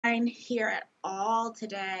here at all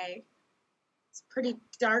today. It's pretty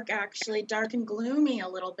dark, actually, dark and gloomy a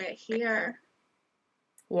little bit here.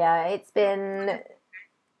 Yeah, it's been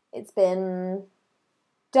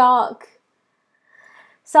dark,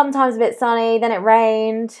 sometimes a bit sunny, then it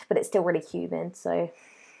rained, but it's still really humid, so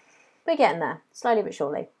we're getting there. Slowly but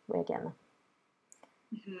surely, we're getting there.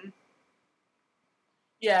 Mm-hmm.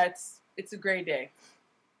 Yeah, it's a gray day.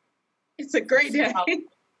 It's a great day.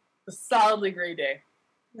 A solidly gray day.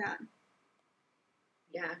 Yeah.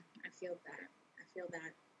 Yeah, I feel that.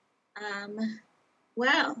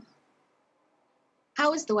 Well,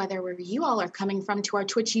 how is the weather where you all are coming from to our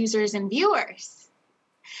Twitch users and viewers?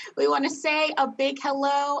 We want to say a big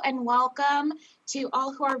hello and welcome to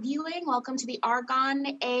all who are viewing. Welcome to the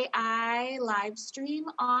Arghon AI live stream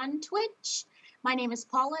on Twitch. My name is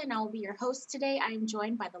Paula and I will be your host today. I am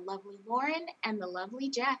joined by the lovely Lauren and the lovely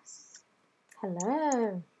Jess.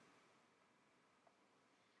 Hello.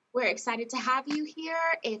 We're excited to have you here.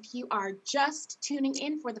 If you are just tuning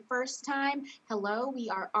in for the first time, hello, we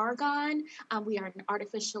are Arghon. We are an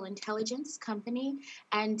artificial intelligence company.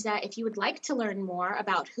 And if you would like to learn more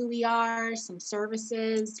about who we are, some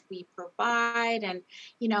services we provide, and,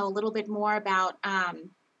 a little bit more about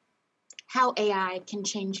how AI can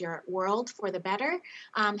change your world for the better,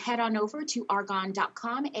 head on over to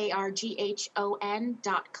arghon.com,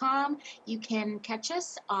 arghon.com. You can catch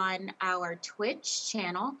us on our Twitch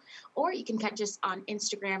channel, or you can catch us on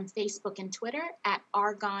Instagram, Facebook, and Twitter at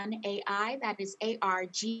Arghon AI. That is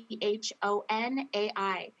ARGHON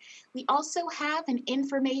AI. We also have an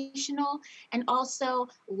informational and also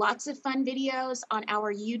lots of fun videos on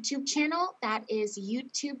our YouTube channel. That is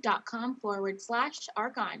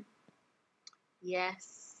youtube.com/Arghon.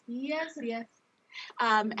 Yes.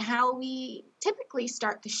 How we typically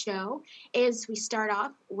start the show is we start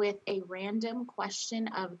off with a random question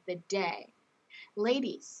of the day.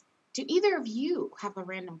 Ladies, do either of you have a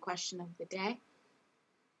random question of the day?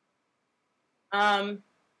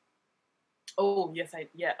 Oh, yes,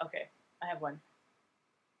 okay. I have one.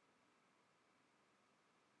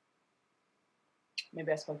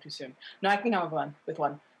 Maybe I spoke too soon. No, I can come up with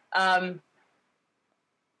one.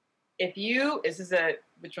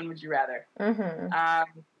 Which one would you rather? Mm-hmm.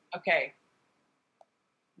 Okay.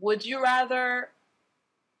 Would you rather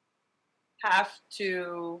have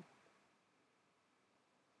to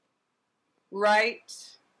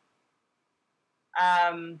write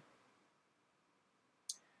a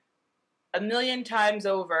million times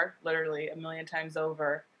over, literally a million times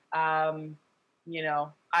over, I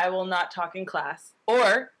will not talk in class,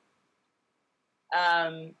 or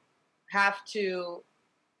have to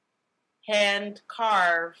hand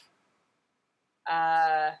carve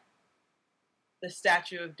the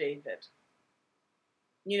statue of David.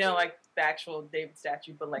 Like the actual David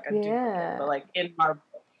statue, but like a duplicate, but like in marble.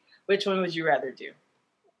 Which one would you rather do?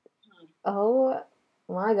 Oh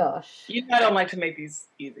my gosh. I don't like to make these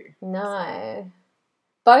easy. No.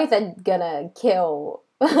 Both are gonna kill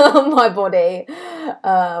my body.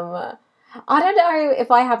 I don't know if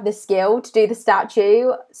I have the skill to do the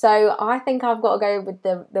statue, so I think I've got to go with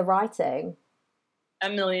the writing. A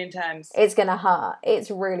million times. It's gonna hurt. It's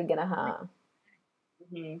really gonna hurt.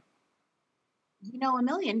 Mm-hmm. A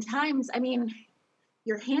million times. I mean,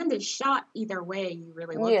 your hand is shot either way. You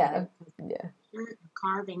really look at it. Yeah. You're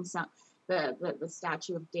carving the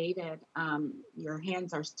statue of David. Your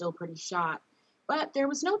hands are still pretty shot. But there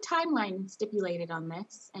was no timeline stipulated on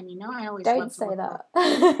this, and I always don't say that.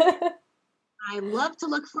 I love to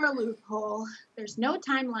look for a loophole. There's no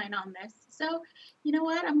timeline on this, so you know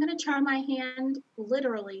what? I'm gonna try my hand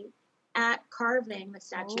literally at carving the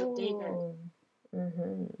statue of David.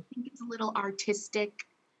 Mm-hmm. I think it's a little artistic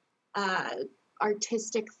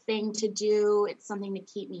thing to do. It's something to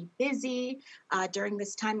keep me busy during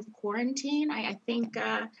this time of quarantine. I think.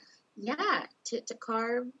 To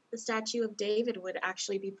carve the statue of David would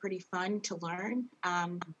actually be pretty fun to learn.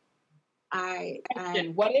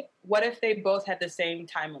 What if they both had the same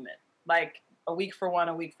time limit, like a week for one,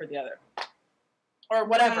 a week for the other, or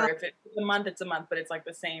whatever? If it's a month, it's a month, but it's like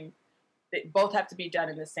the same. They both have to be done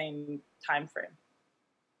in the same time frame.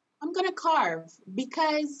 I'm gonna carve,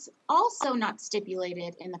 because also not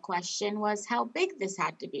stipulated in the question was how big this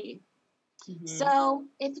had to be. Mm-hmm. So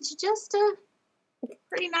if it's just a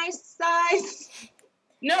pretty nice size.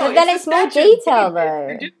 No, but then it's more detail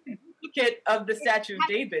though. Just a duplicate of the statue of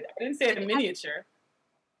David. I didn't say a miniature.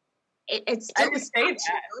 It's still a statue. It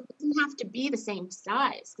doesn't have to be the same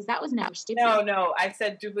size, because that was never stipulated. No, I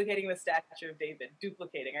said duplicating the statue of David.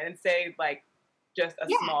 Duplicating. I didn't say like just a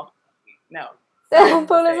small. No.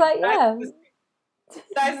 Paula's like, yeah.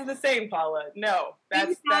 Size is the same, Paula. No,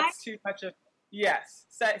 that's too much of Yes,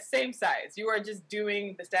 same size. You are just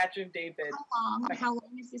doing the Statue of David. How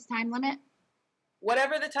long is this time limit?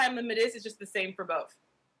 Whatever the time limit is, it's just the same for both.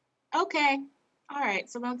 Okay. All right.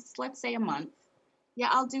 So let's say a month. Yeah,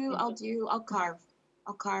 I'll carve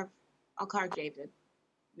David.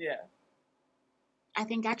 Yeah. I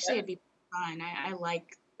think actually it'd be fun. I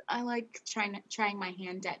like trying my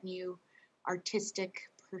hand at new artistic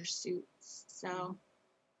pursuits. So,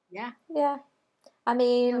 yeah. Yeah. I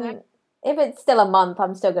mean, if it's still a month,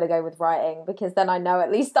 I'm still going to go with writing, because then I know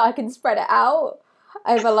at least I can spread it out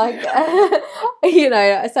over like, a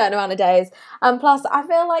certain amount of days. And plus, I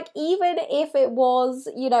feel like even if it was,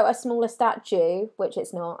 a smaller statue, which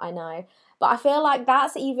it's not, I know, but I feel like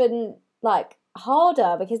that's even like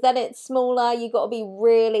harder, because then it's smaller. You got to be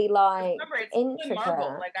really like intricate.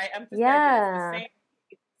 Marble. Like I emphasize,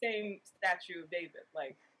 it's the same statue of David.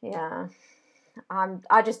 Like yeah.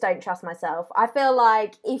 I just don't trust myself. I feel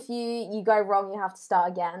like if you go wrong, you have to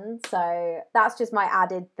start again. So that's just my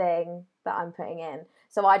added thing that I'm putting in.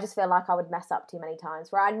 So I just feel like I would mess up too many times,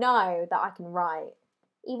 where I know that I can write,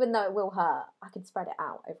 even though it will hurt, I can spread it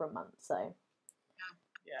out over a month. So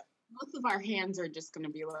yeah. Both of our hands are just going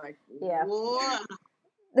to be like, yeah.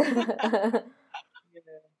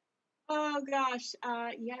 Oh gosh.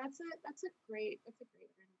 Yeah, that's a great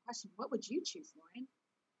question. What would you choose, Lauren?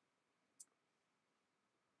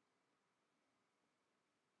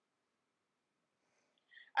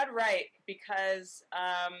 I'd write, because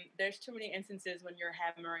there's too many instances when you're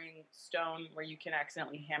hammering stone where you can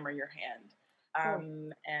accidentally hammer your hand.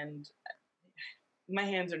 And my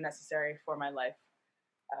hands are necessary for my life.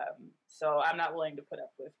 So I'm not willing to put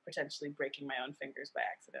up with potentially breaking my own fingers by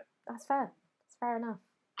accident. That's fair. That's fair enough.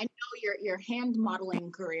 I know your hand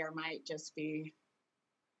modeling career might just be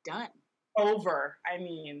done. Over. I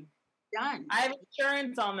mean, done. I have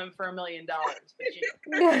insurance on them for $1 million. But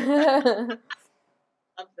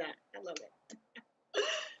Love that. I love it. Oh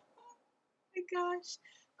my gosh.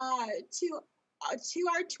 To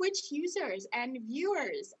our Twitch users and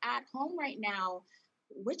viewers at home right now,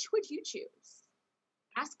 which would you choose?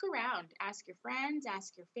 Ask around. Ask your friends.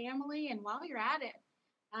 Ask your family. And while you're at it,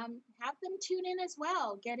 have them tune in as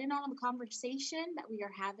well. Get in on the conversation that we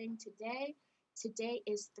are having today. Today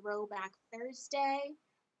is Throwback Thursday,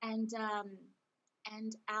 and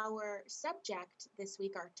our subject this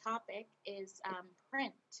week, our topic is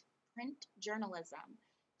print journalism.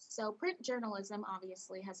 So print journalism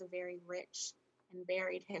obviously has a very rich and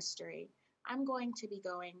varied history. I'm going to be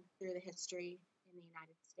going through the history in the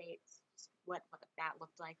United States, what that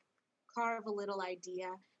looked like, carve a little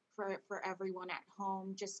idea for everyone at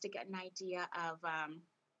home, just to get an idea of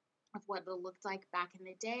what it looked like back in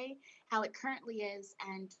the day, how it currently is,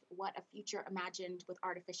 and what a future imagined with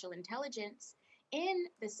artificial intelligence in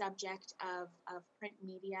the subject of print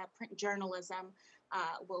media, print journalism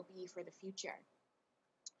will be for the future.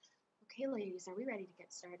 Okay, ladies, are we ready to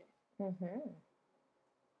get started? Mm-hmm.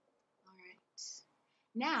 All right.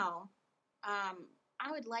 Now,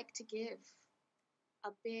 I would like to give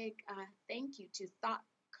a big thank you to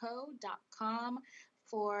thoughtco.com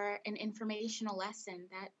for an informational lesson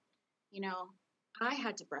that, I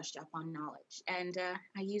had to brush up on knowledge, and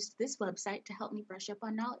I used this website to help me brush up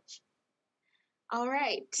on knowledge. All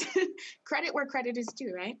right. Credit where credit is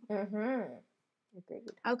due, right? Mm-hmm.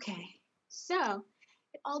 Agreed. Okay. So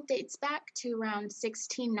it all dates back to around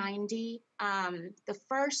 1690. The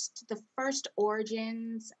first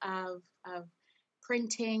origins of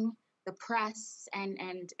printing, the press, and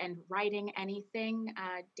writing anything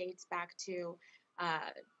dates back to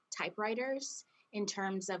typewriters, in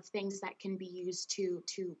terms of things that can be used to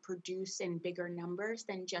produce in bigger numbers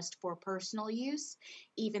than just for personal use,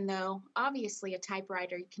 even though obviously a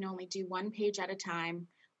typewriter, you can only do one page at a time,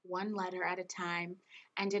 one letter at a time,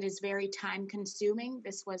 and it is very time consuming.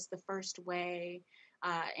 This was the first way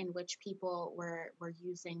in which people were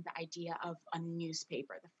using the idea of a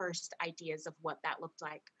newspaper, the first ideas of what that looked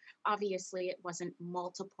like. Obviously, it wasn't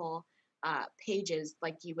multiple pages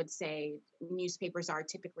like you would say newspapers are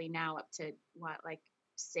typically now, up to like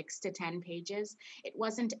 6 to 10 pages. It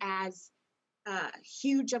wasn't as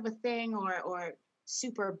huge of a thing or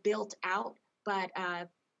super built out, but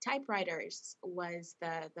typewriters was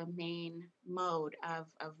the main mode of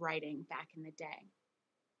writing back in the day.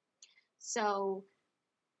 So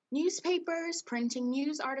newspapers, printing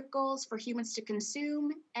news articles for humans to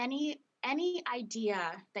consume, any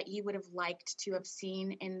idea that you would have liked to have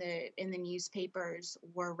seen in the newspapers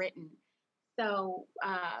were written. So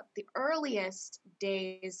the earliest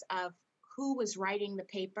days of who was writing the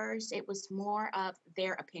papers, it was more of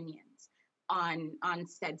their opinions on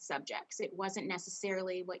said subjects. It wasn't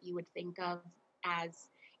necessarily what you would think of as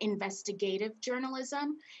investigative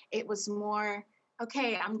journalism. It was more,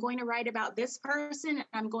 okay, I'm going to write about this person, and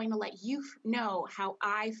I'm going to let you know how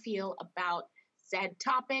I feel about said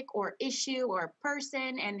topic or issue or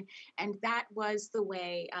person, and that was the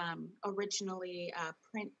way originally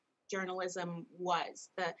print journalism was.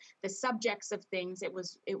 The subjects of things, it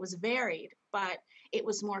was varied, but it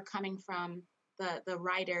was more coming from the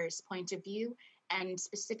writer's point of view, and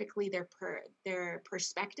specifically their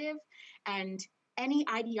perspective, and any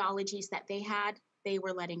ideologies that they had, they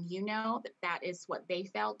were letting you know that is what they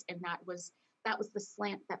felt, and that was the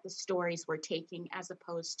slant that the stories were taking, as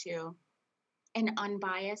opposed to an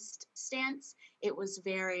unbiased stance. It was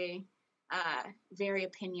very very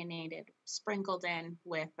opinionated, sprinkled in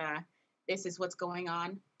with this is what's going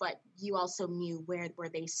on, but you also knew where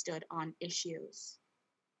they stood on issues.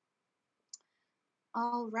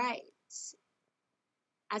 All right.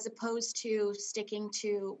 As opposed to sticking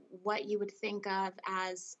to what you would think of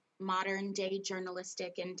as modern day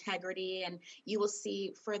journalistic integrity, and you will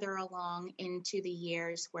see further along into the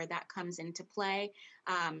years where that comes into play.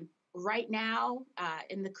 Right now,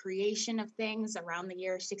 in the creation of things around the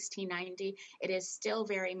year 1690, it is still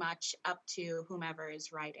very much up to whomever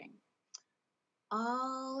is writing.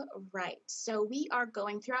 All right, so we are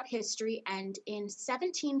going throughout history, and in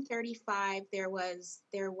 1735, there was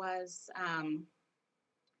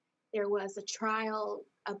a trial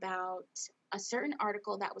about a certain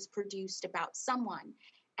article that was produced about someone,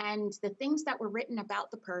 and the things that were written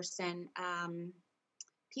about the person.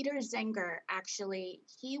 Peter Zenger, actually,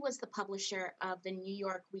 he was the publisher of the New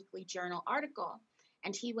York Weekly Journal article,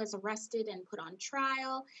 and he was arrested and put on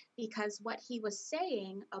trial because what he was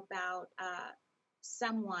saying about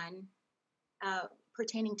someone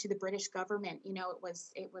pertaining to the British government,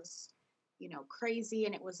 it was crazy,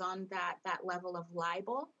 and it was on that level of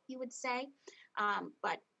libel, you would say.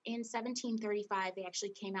 But in 1735, they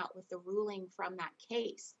actually came out with the ruling from that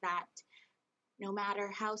case that no matter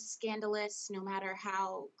how scandalous, no matter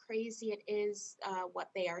how crazy it is, what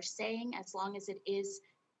they are saying, as long as it is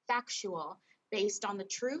factual, based on the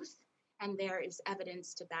truth, and there is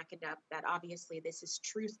evidence to back it up, that obviously this is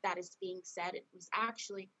truth that is being said. It was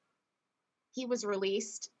actually, he was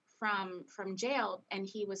released from jail, and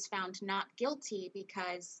he was found not guilty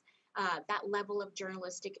because that level of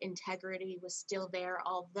journalistic integrity was still there,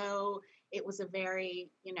 although it was a very,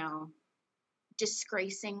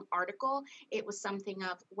 disgracing article. It was something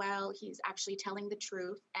of, well, he's actually telling the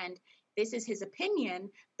truth, and this is his opinion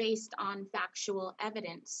based on factual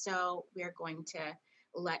evidence, so we're going to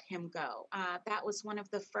let him go. That was one of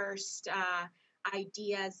the first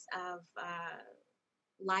ideas of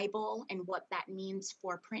libel and what that means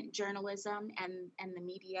for print journalism and the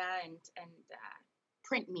media and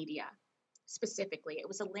print media specifically. It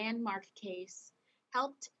was a landmark case,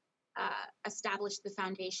 helped establish the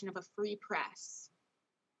foundation of a free press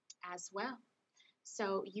as well.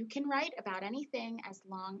 So you can write about anything as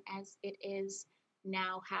long as it is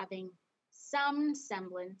now having some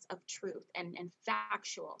semblance of truth and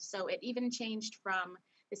factual. So it even changed from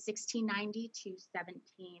the 1690 to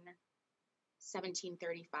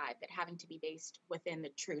 1735, that having to be based within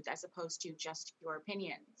the truth as opposed to just your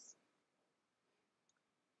opinions.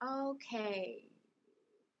 Okay.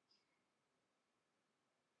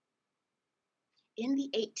 In the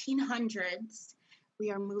 1800s,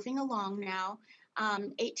 we are moving along now.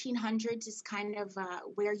 1800s is kind of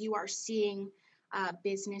where you are seeing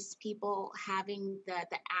business people having the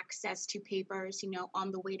access to papers,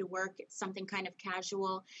 on the way to work. It's something kind of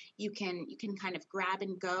casual. You can kind of grab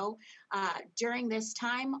and go. During this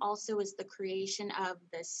time also is the creation of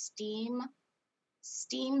the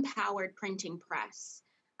steam-powered printing press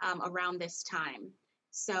around this time.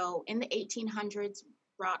 So in the 1800s,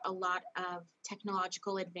 brought a lot of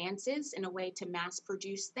technological advances in a way to mass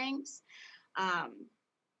produce things. And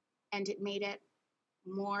it made it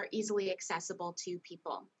more easily accessible to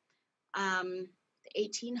people. The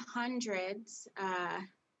 1800s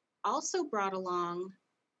also brought along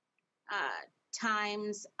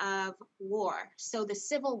times of war. So the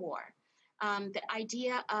Civil War, the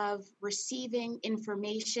idea of receiving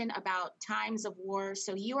information about times of war.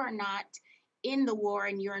 So you are not in the war,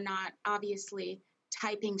 and you're not obviously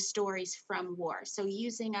typing stories from war. So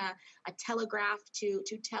using a telegraph to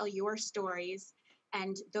tell your stories,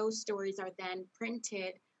 and those stories are then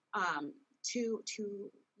printed to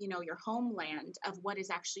your homeland of what is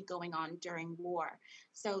actually going on during war.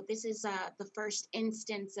 So this is the first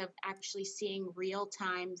instance of actually seeing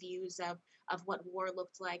real-time views of what war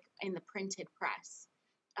looked like in the printed press.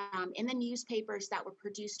 In the newspapers that were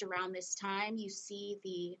produced around this time, you see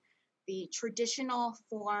the the traditional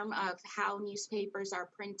form of how newspapers are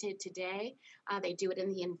printed today. They do it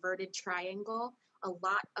in the inverted triangle. A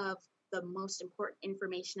lot of the most important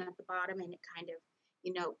information at the bottom, and it kind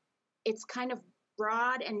of, it's kind of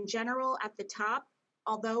broad and general at the top.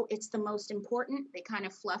 Although it's the most important, they kind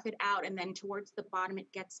of fluff it out, and then towards the bottom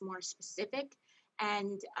it gets more specific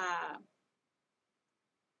and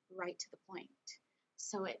right to the point.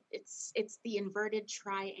 So it's the inverted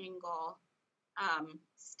triangle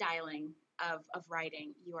styling of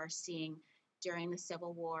writing you are seeing during the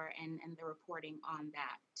Civil War and the reporting on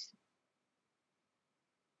that.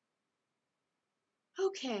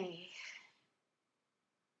 Okay.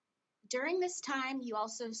 During this time, you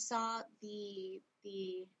also saw the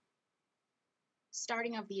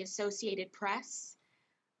starting of the Associated Press.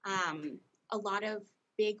 A lot of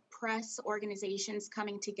big press organizations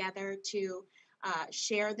coming together to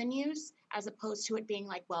share the news, as opposed to it being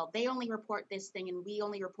like, well, they only report this thing and we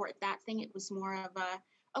only report that thing. It was more of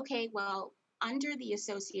a, okay, well, under the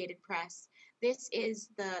Associated Press, this is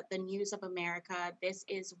the news of America. This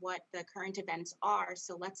is what the current events are.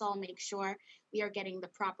 So let's all make sure we are getting the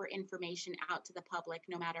proper information out to the public,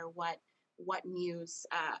 no matter what news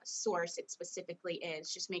source it specifically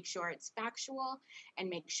is. Just make sure it's factual and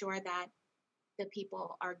make sure that the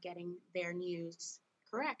people are getting their news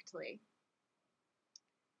correctly.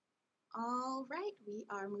 All right, we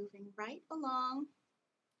are moving right along.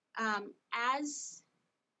 As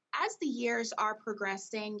the years are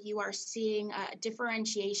progressing, you are seeing a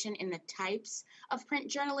differentiation in the types of print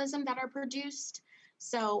journalism that are produced.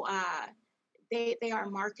 So they are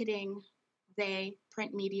marketing,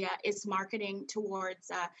 print media is marketing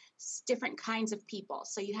towards different kinds of people.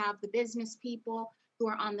 So you have the business people who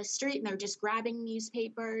are on the street and they're just grabbing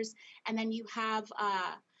newspapers. And then you have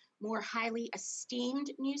more highly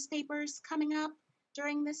esteemed newspapers coming up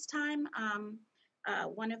during this time.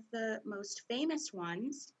 One of the most famous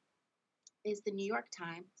ones is the New York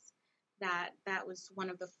Times. That was one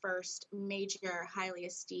of the first major highly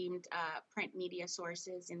esteemed print media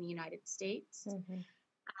sources in the United States.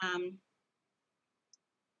 Mm-hmm.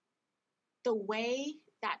 The way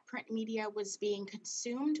that print media was being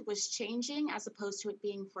consumed was changing, as opposed to it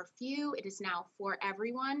being for few. It is now for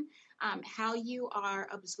everyone. How you are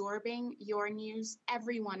absorbing your news,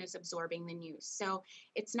 everyone is absorbing the news. So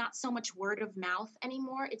it's not so much word of mouth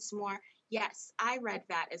anymore. It's more, yes, I read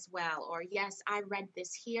that as well, or yes, I read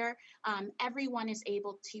this here. Everyone is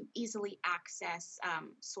able to easily access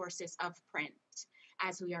sources of print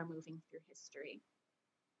as we are moving through history.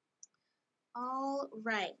 All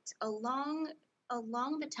right, along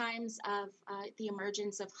the times of the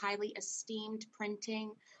emergence of highly esteemed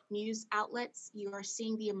printing news outlets, you are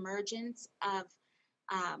seeing the emergence of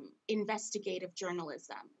investigative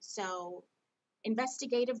journalism. So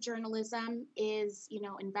investigative journalism is,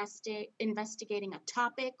 investigating a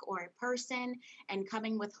topic or a person and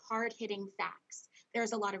coming with hard-hitting facts.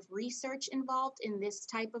 There's a lot of research involved in this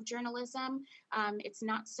type of journalism. It's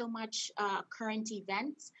not so much current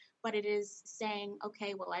events, but it is saying,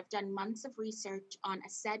 okay, well, I've done months of research on a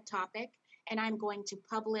said topic, and I'm going to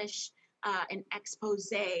publish an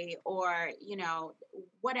expose or,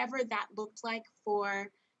 whatever that looked like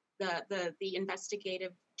for the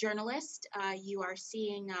investigative journalist. You are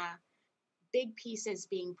seeing big pieces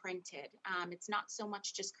being printed. It's not so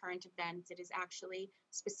much just current events. It is actually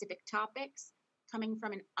specific topics coming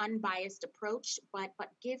from an unbiased approach,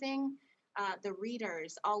 but giving the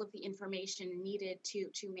readers all of the information needed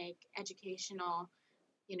to make educational,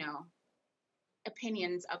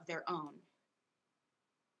 opinions of their own.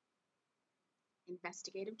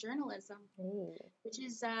 Investigative journalism, which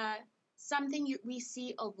is something we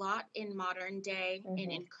see a lot in modern day, mm-hmm.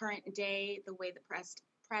 and in current day, the way the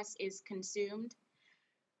press is consumed.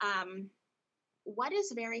 What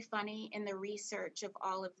is very funny in the research of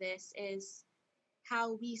all of this is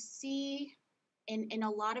how we see in a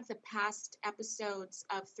lot of the past episodes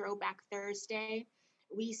of Throwback Thursday,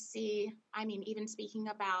 we see, even speaking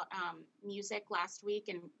about music last week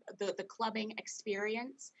and the clubbing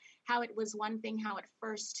experience, how it was one thing, how it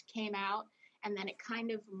first came out, and then it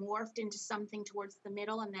kind of morphed into something towards the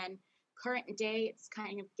middle, and then current day, it's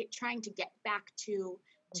kind of trying to get back to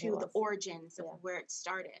the origins of where it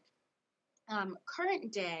started.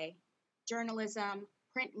 Current day journalism,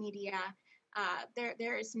 print media,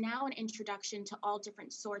 there is now an introduction to all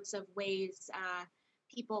different sorts of ways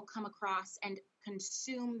people come across and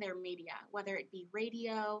consume their media, whether it be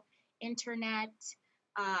radio, internet,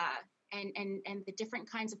 and the different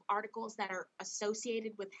kinds of articles that are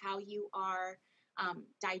associated with how you are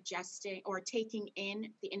digesting or taking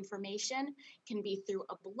in the information. Can be through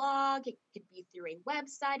a blog, it could be through a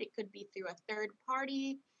website, it could be through a third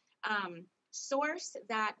party source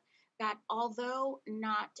that although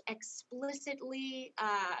not explicitly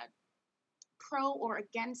pro or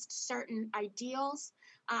against certain ideals,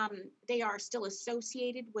 they are still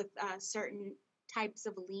associated with certain types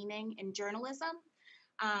of leaning in journalism.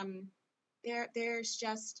 There's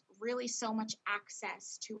just really so much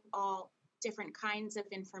access to all different kinds of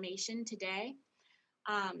information today,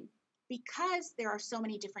 because there are so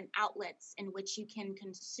many different outlets in which you can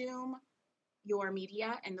consume your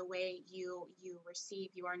media and the way you receive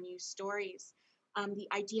your news stories. The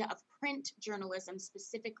idea of print journalism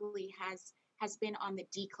specifically has been on the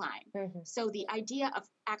decline. Mm-hmm. So the idea of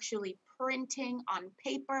actually printing on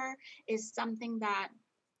paper is something that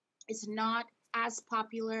is not as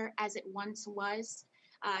popular as it once was,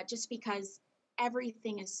 just because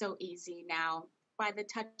everything is so easy now. By the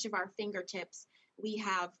touch of our fingertips, we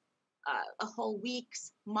have a whole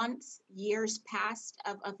weeks, months, years past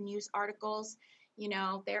of news articles. You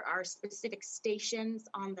know, there are specific stations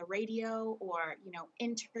on the radio or, you know,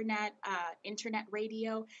 internet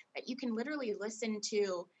radio that you can literally listen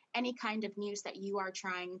to any kind of news that you are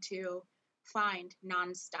trying to find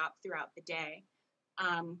nonstop throughout the day.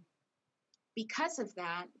 Because of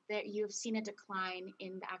that, you've seen a decline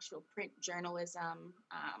in the actual print journalism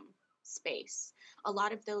space. A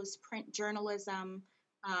lot of those print journalism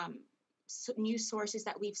news sources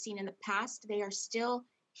that we've seen in the past, they are still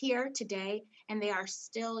here today, and they are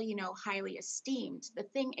still, you know, highly esteemed. The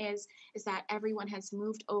thing is that everyone has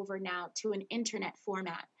moved over now to an internet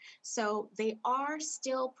format. So they are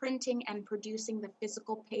still printing and producing the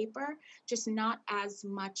physical paper, just not as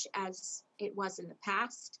much as it was in the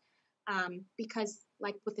past. Because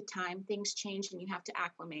like with the time, things change and you have to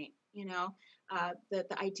acclimate, you know. The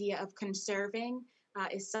idea of conserving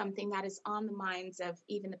is something that is on the minds of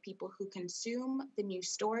even the people who consume the news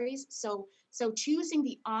stories. So choosing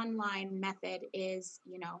the online method is,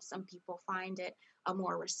 you know, some people find it a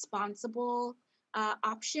more responsible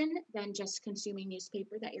option than just consuming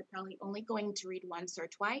newspaper that you're probably only going to read once or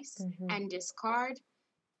twice and discard.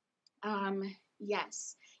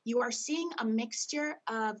 Yes, you are seeing a mixture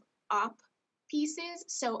of op pieces,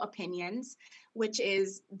 so opinions, which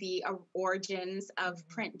is the origins of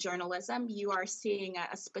print journalism. You are seeing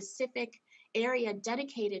a specific area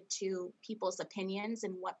dedicated to people's opinions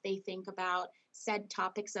and what they think about said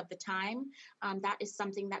topics of the time. That is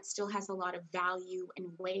something that still has a lot of value and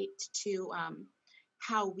weight to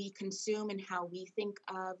how we consume and how we think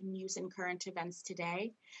of news and current events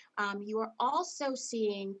today. You are also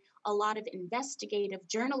seeing a lot of investigative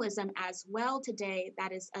journalism as well today.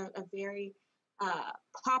 That is a very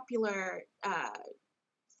popular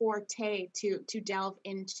forte to delve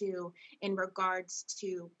into in regards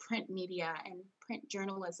to print media and print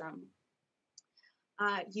journalism.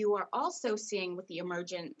 You are also seeing, with the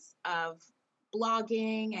emergence of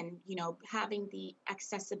blogging and, you know, having the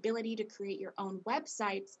accessibility to create your own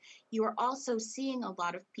websites, you are also seeing a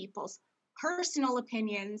lot of people's personal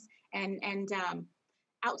opinions and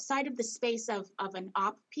outside of the space of an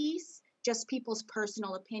op piece, just people's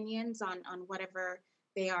personal opinions on whatever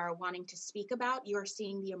they are wanting to speak about. You're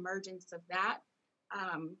seeing the emergence of that.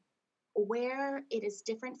 Where it is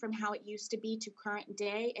different from how it used to be to current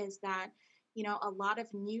day is that, you know, a lot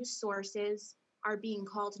of news sources are being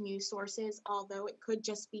called news sources, although it could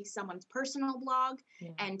just be someone's personal blog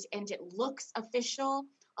and it looks official.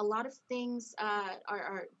 A lot of things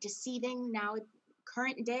are deceiving now,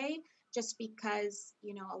 current day, just because,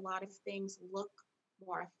 you know, a lot of things look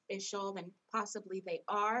more official than possibly they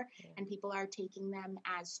are, and people are taking them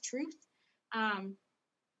as truth.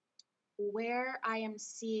 Where I am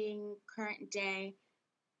seeing current day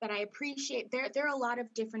that I appreciate, there are a lot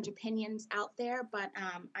of different opinions out there, but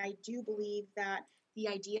I do believe that the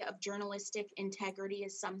idea of journalistic integrity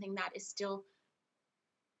is something that is still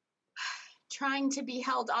trying to be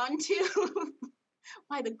held on to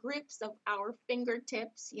by the grips of our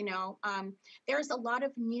fingertips. You know, there's a lot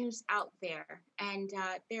of news out there, and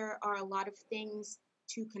there are a lot of things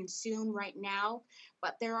to consume right now,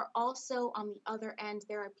 but there are also, on the other end,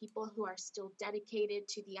 there are people who are still dedicated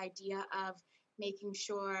to the idea of making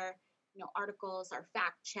sure, you know, articles are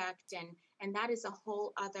fact checked, and that is a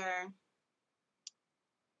whole other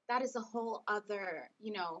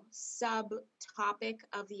you know, subtopic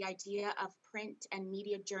of the idea of print and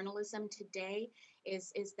media journalism today.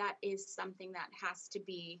 Is something that has to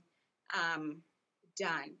be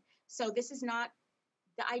done. So this is not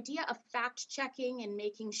the idea of fact checking and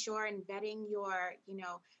making sure and vetting your, you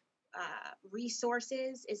know,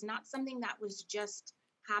 resources is not something that was just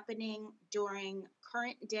happening during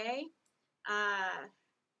current day.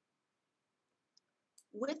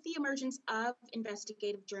 With the emergence of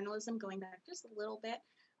investigative journalism, going back just a little bit,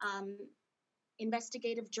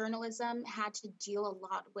 Investigative journalism had to deal a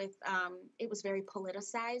lot with, it was very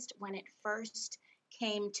politicized when it first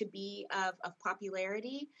came to be of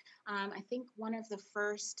popularity. I think one of the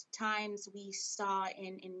first times we saw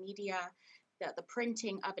in media the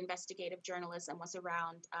printing of investigative journalism was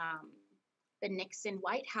around the Nixon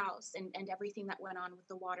White House and everything that went on with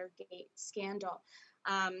the Watergate scandal.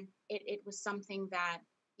 It was something that,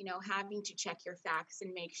 having to check your facts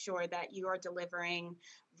and make sure that you are delivering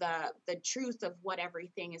the truth of what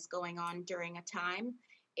everything is going on during a time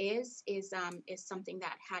is something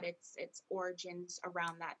that had its origins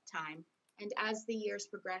around that time. And as the years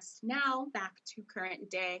progressed now back to current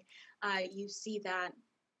day, you see that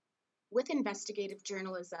with investigative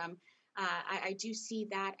journalism, I do see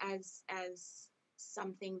that as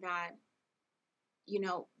something that,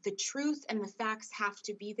 the truth and the facts have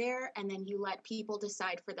to be there, and then you let people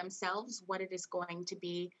decide for themselves what it is going to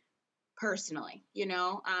be personally.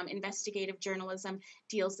 Investigative journalism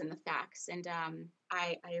deals in the facts, and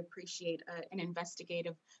I appreciate an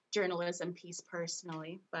investigative journalism piece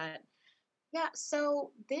personally. But yeah,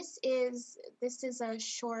 so this is a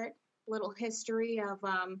short little history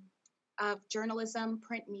of journalism,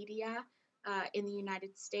 print media in the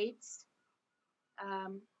United States,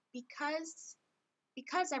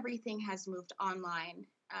 because everything has moved online.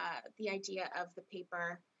 The idea of the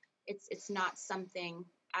paper, it's not something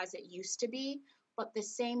as it used to be, but the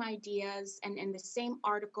same ideas and the same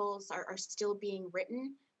articles are still being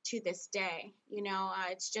written to this day.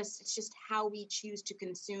 It's just how we choose to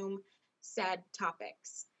consume said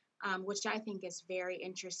topics, which I think is very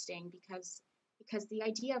interesting, because the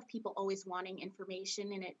idea of people always wanting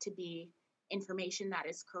information and it to be information that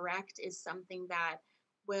is correct is something that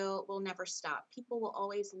will never stop. People will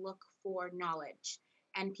always look for knowledge,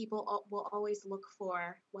 and people will always look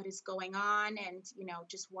for what is going on, and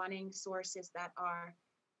just wanting sources that are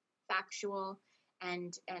factual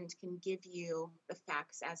and can give you the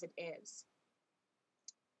facts as it is.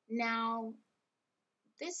 Now,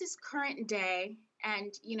 this is current day,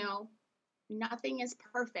 and nothing is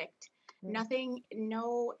perfect. Nothing,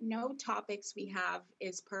 no topics we have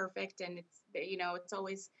is perfect, and it's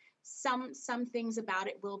always some things about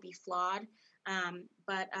it will be flawed.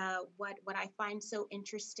 But what I find so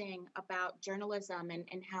interesting about journalism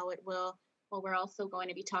and how it will, well, we're also going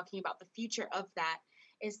to be talking about the future of that,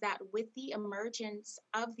 is that with the emergence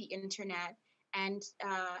of the internet and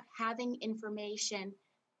having information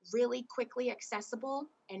really quickly accessible,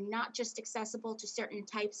 and not just accessible to certain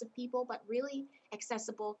types of people, but really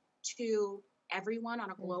accessible to everyone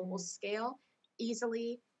on a global scale,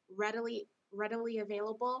 easily, readily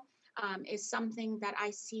available, is something that I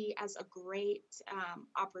see as a great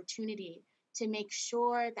opportunity to make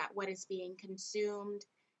sure that what is being consumed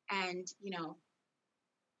and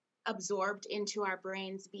absorbed into our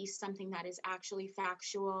brains be something that is actually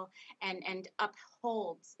factual and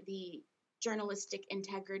upholds the journalistic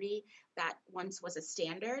integrity that once was a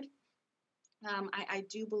standard. I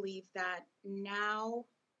do believe that now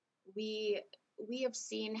we have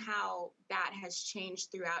seen how that has changed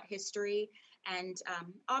throughout history, and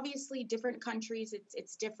obviously different countries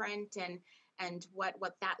it's different, and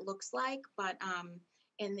what that looks like. But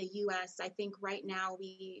in the US, I think right now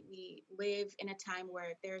we live in a time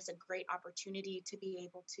where there's a great opportunity to be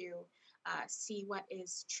able to see what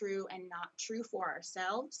is true and not true for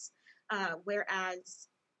ourselves. Whereas,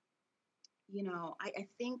 I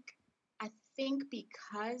think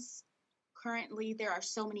because currently there are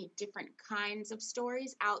so many different kinds of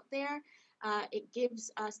stories out there, it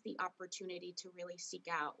gives us the opportunity to really seek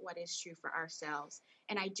out what is true for ourselves.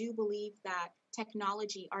 And I do believe that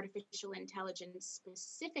technology, artificial intelligence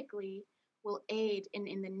specifically, will aid in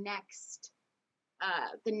the next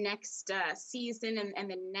season and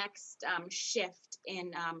the next shift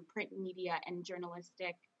in print media and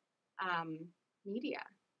journalistic media,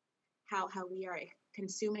 how we are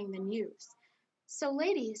consuming the news. So,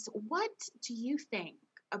 ladies, what do you think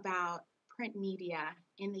about print media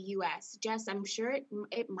in the US? Jess, I'm sure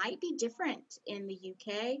it might be different in the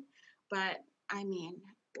UK, but I mean,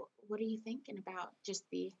 what are you thinking about just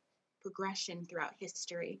the progression throughout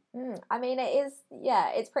history? I mean,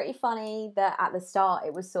 it's pretty funny that at the start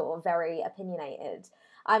it was sort of very opinionated.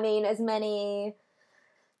 I mean, as many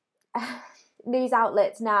news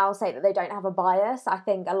outlets now say that they don't have a bias, I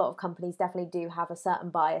think a lot of companies definitely do have a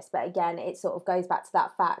certain bias, but again, it sort of goes back to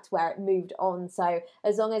that fact where it moved on. So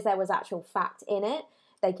as long as there was actual fact in it,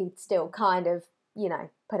 they could still kind of,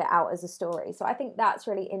 put it out as a story. So I think that's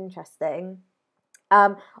really interesting.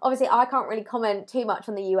 Obviously, I can't really comment too much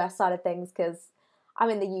on the US side of things because I'm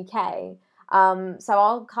in the UK. So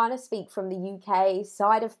I'll kind of speak from the UK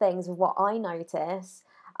side of things of what I notice.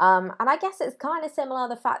 And I guess it's kind of similar,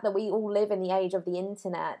 the fact that we all live in the age of the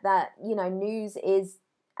internet, that, you know, news is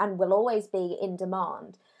and will always be in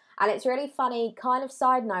demand. And it's really funny, kind of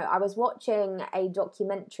side note, I was watching a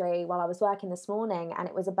documentary while I was working this morning, and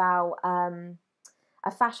it was about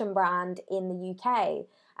a fashion brand in the UK,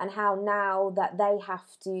 and how now that they have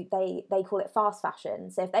to, they call it fast fashion.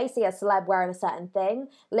 So if they see a celeb wearing a certain thing,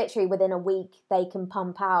 literally within a week, they can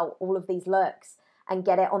pump out all of these looks and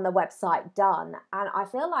get it on the website done. And I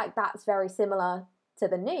feel like that's very similar to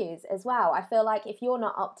the news as well. I feel like if you're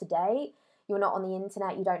not up to date, you're not on the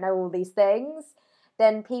internet, you don't know all these things,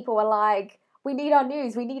 then people are like, we need our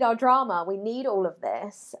news, we need our drama, we need all of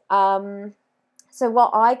this. So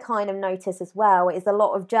what I kind of notice as well is a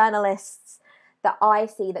lot of journalists that I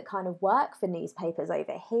see that kind of work for newspapers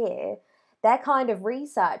over here, their kind of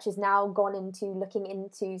research has now gone into looking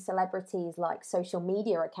into celebrities' like social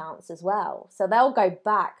media accounts as well. So they'll go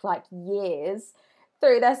back like years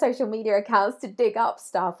through their social media accounts to dig up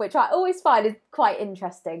stuff, which I always find is quite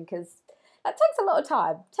interesting, because that takes a lot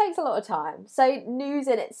of time. So news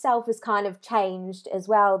in itself has kind of changed as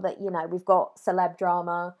well, that, you know, we've got celeb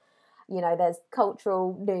drama, you know, there's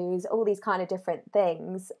cultural news, all these kind of different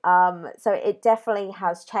things. So it definitely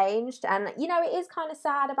has changed. And, you know, it is kind of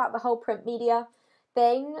sad about the whole print media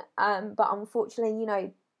thing. But unfortunately, you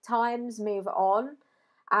know, times move on.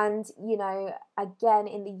 And, you know, again,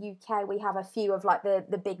 in the UK, we have a few of like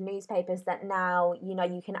the big newspapers that now, you know,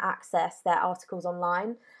 you can access their articles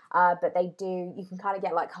online. But you can kind of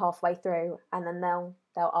get like halfway through, and then they'll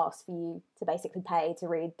ask for you to basically pay to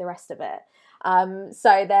read the rest of it.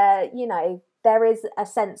 So there is a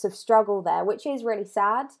sense of struggle there, which is really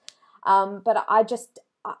sad. But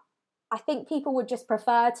I think people would just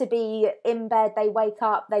prefer to be in bed, they wake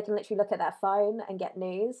up, they can literally look at their phone and get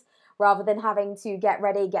news, rather than having to get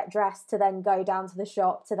ready, get dressed, to then go down to the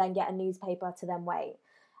shop, to then get a newspaper, to then wait.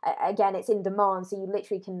 Again, it's in demand, so you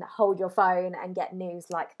literally can hold your phone and get news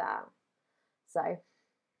like that. So,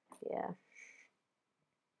 yeah.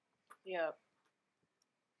 Yeah.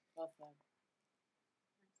 Awesome.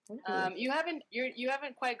 You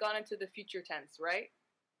haven't quite gone into the future tense, right?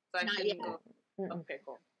 So Not yet. Okay,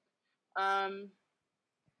 cool.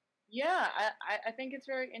 Yeah, I think it's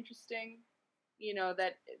very interesting, you know,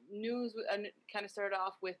 that news kind of started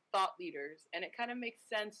off with thought leaders, and it kind of makes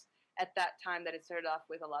sense at that time that it started off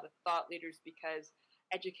with a lot of thought leaders, because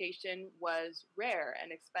education was rare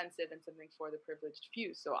and expensive and something for the privileged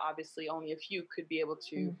few. So obviously only a few could be able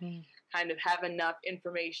to kind of have enough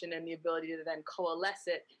information and the ability to then coalesce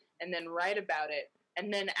it and then write about it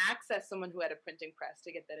and then access someone who had a printing press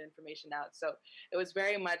to get that information out. So it was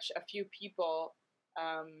very much a few people,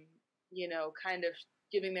 you know, kind of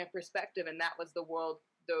giving their perspective, and that was the world,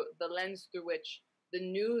 the lens through which the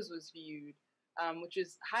news was viewed. Which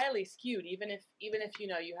is highly skewed, even if you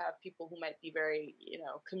know you have people who might be very, you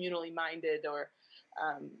know, communally minded, or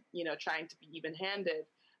you know, trying to be even-handed.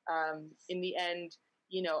 In the end,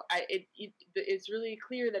 you know, it's really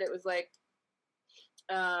clear that it was like,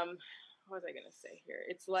 what was I gonna say here?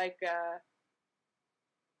 It's like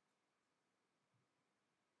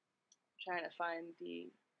trying to find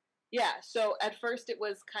so at first it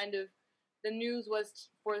was kind of, the news was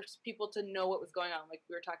for people to know what was going on. Like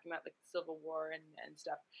we were talking about, like the Civil War and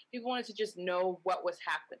stuff. People wanted to just know what was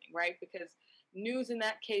happening, right? Because news in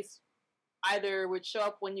that case either would show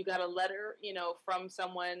up when you got a letter, you know, from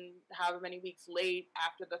someone however many weeks late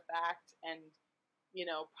after the fact, and, you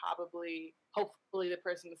know, hopefully the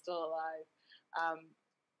person was still alive.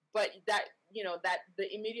 But that, you know, that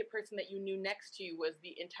the immediate person that you knew next to you was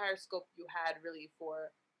the entire scope you had really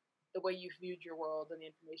for the way you viewed your world and the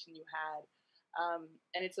information you had.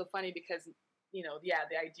 And it's so funny because, you know, the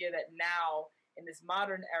idea that now in this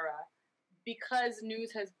modern era, because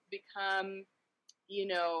news has become, you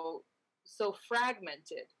know, so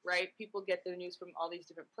fragmented, right? People get their news from all these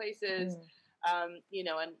different places, you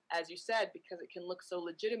know, and as you said, because it can look so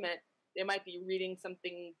legitimate, they might be reading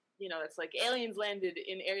something, you know, that's like aliens landed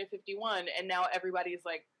in Area 51, and now everybody's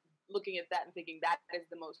like looking at that and thinking that is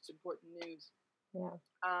the most important news. Yeah.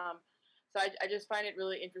 So I just find it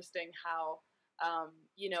really interesting how,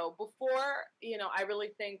 you know, before, you know, I really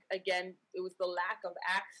think, again, it was the lack of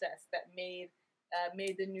access that made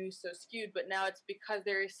the news so skewed. But now it's because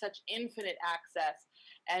there is such infinite access,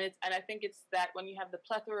 and I think it's that when you have the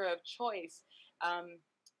plethora of choice,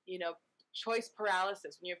 you know, choice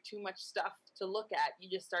paralysis. When you have too much stuff to look at, you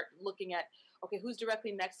just start looking at, okay, who's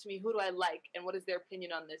directly next to me? Who do I like? And what is their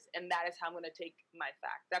opinion on this? And that is how I'm going to take my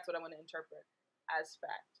fact. That's what I'm going to interpret as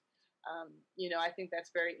fact. You know, I think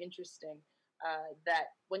that's very interesting,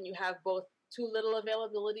 that when you have both too little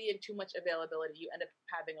availability and too much availability, you end up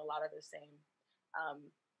having a lot of the same.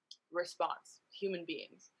 response, human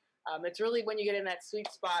beings. It's really when you get in that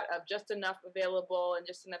sweet spot of just enough available and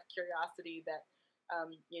just enough curiosity that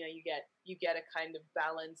you get a kind of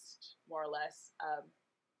balanced, more or less,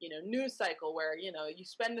 news cycle where you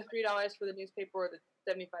spend the $3 for the newspaper or the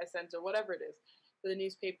 75 cents or whatever it is for the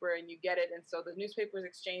newspaper, and you get it, and so the newspaper is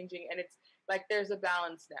exchanging, and it's like there's a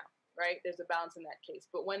balance now, right? There's a balance in that case,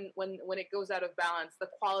 but when it goes out of balance, the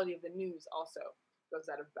quality of the news also goes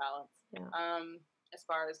out of balance. Yeah. As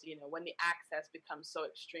far as when the access becomes so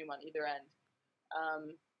extreme on either end.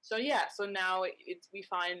 So now we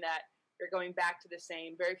find that we're going back to the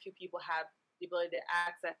same. Very few people have the ability to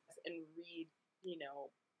access and read,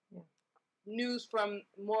 news from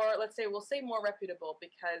more, we'll say more reputable,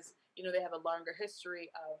 because they have a longer history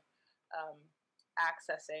of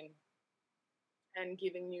accessing and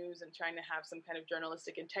giving news and trying to have some kind of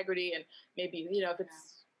journalistic integrity, and maybe if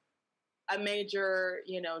it's a major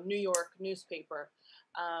New York newspaper,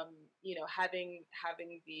 having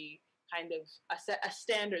the kind of a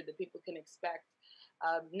standard that people can expect.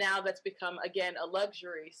 Now that's become again a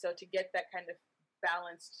luxury. So to get that kind of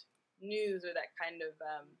balanced news or that kind of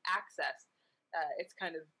access, it's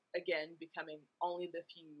kind of again becoming only the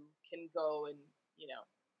few can go, and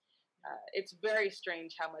it's very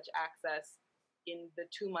strange how much access in the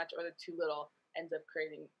too much or the too little ends up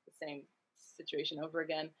creating the same situation over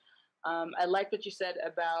again. I like what you said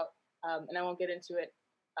about, and I won't get into it,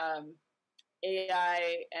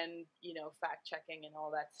 AI and fact checking and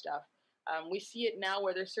all that stuff. We see it now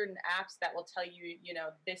where there's certain apps that will tell you,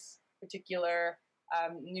 this particular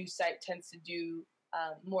news site tends to do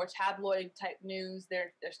more tabloid type news.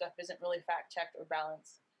 Their stuff isn't really fact checked or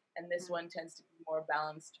balanced, and this one tends to be more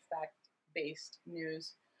balanced, fact based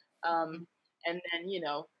news. And then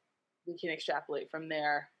we can extrapolate from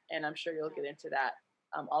there, and I'm sure you'll get into that.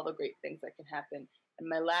 All the great things that can happen. And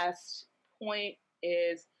my last point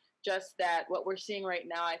is just that what we're seeing right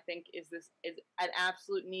now, I think, is an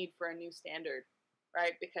absolute need for a new standard,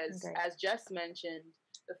 right? Because as Jess mentioned,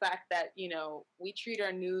 the fact that we treat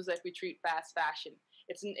our news like we treat fast fashion.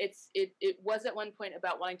 It was at one point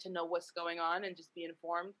about wanting to know what's going on and just be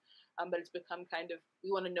informed, but it's become kind of,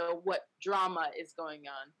 we want to know what drama is going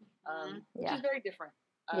on, which is very different.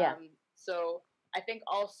 So I think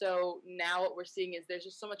also now what we're seeing is there's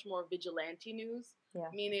just so much more vigilante news,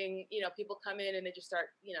 meaning, people come in and they just start,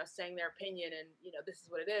 saying their opinion and, this is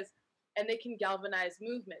what it is. And they can galvanize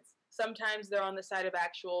movements. Sometimes they're on the side of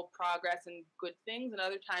actual progress and good things. And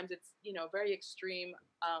other times it's, very extreme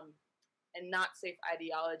and not safe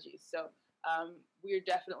ideologies. So we're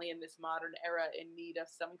definitely in this modern era in need of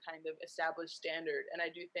some kind of established standard. And I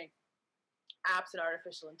do think apps and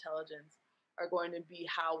artificial intelligence are going to be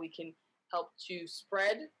how we can help to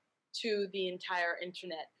spread to the entire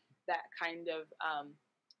internet that kind of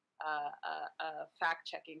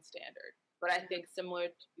fact-checking standard. But I think similar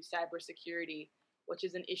to cybersecurity, which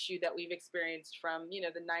is an issue that we've experienced from, the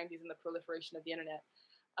 90s and the proliferation of the internet,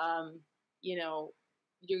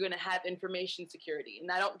 you're going to have information security. And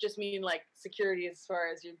I don't just mean like security as far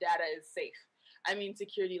as your data is safe. I mean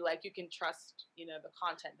security like you can trust, the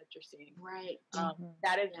content that you're seeing. Right.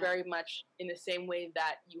 That is very much in the same way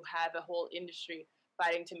that you have a whole industry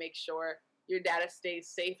fighting to make sure your data stays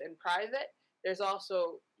safe and private. There's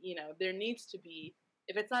also, there needs to be,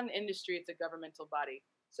 if it's not an industry, it's a governmental body.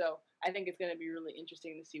 So I think it's going to be really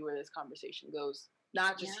interesting to see where this conversation goes,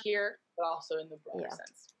 not just here, but also in the broader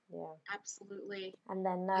sense. Yeah, absolutely. And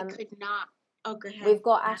then I could not. Oh, go ahead. We've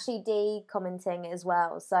got Ashley D commenting as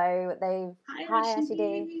well. So hi Ashley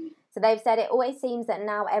D. So they've said it always seems that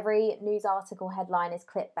now every news article headline is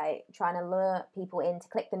clickbait, trying to lure people in to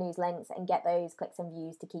click the news links and get those clicks and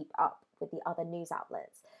views to keep up with the other news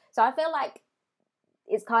outlets. So I feel like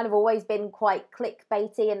it's kind of always been quite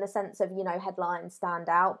clickbaity in the sense of, headlines stand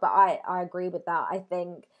out. But I agree with that. I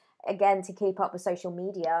think, again, to keep up with social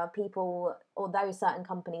media, people, although certain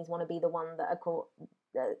companies want to be the one that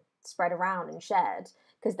are spread around and shared,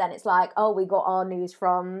 because then it's like, oh, we got our news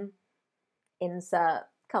from insert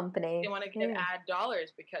company. They want to get ad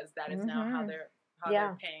dollars because that is now how they're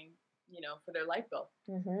paying, for their light bill.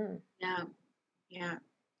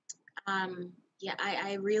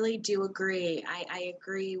 I really do agree. I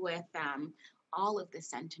agree with all of the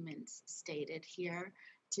sentiments stated here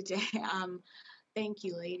today. Thank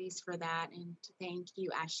you, ladies, for that, and thank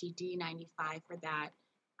you, Ashley D95, for that.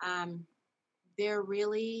 They're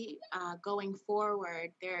really going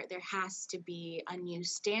forward. There has to be a new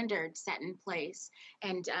standard set in place.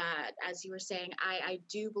 And as you were saying, I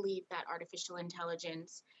do believe that artificial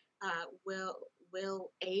intelligence will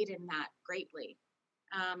aid in that greatly.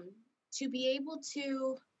 To be able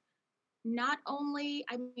to not only,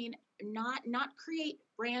 not create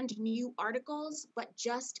brand new articles, but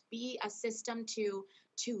just be a system to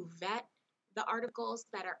vet the articles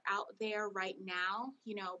that are out there right now,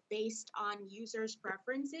 based on users'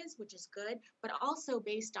 preferences, which is good, but also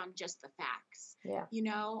based on just the facts. Yeah.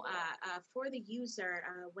 For the user,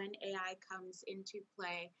 when AI comes into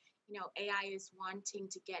play, AI is wanting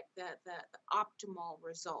to get the optimal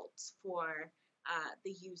results for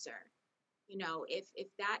the user. If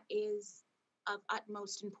that is of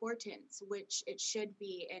utmost importance, which it should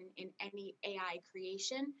be in any AI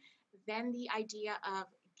creation, then the idea of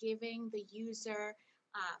giving the user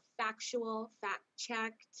factual,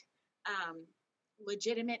 fact-checked,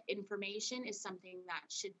 legitimate information is something that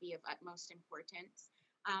should be of utmost importance.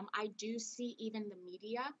 I do see even the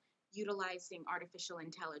media utilizing artificial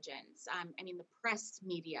intelligence. The press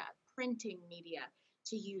media, printing media,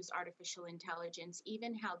 to use artificial intelligence,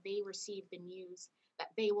 even how they receive the news that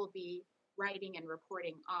they will be writing and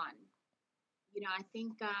reporting on. I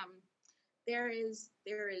think there is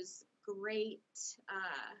great.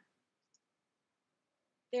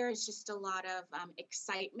 There is just a lot of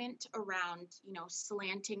excitement around,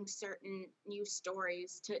 slanting certain news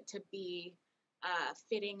stories to be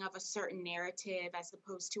fitting of a certain narrative as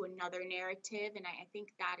opposed to another narrative. And I think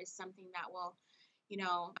that is something that will,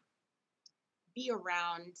 be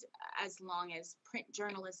around as long as print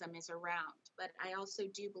journalism is around. But I also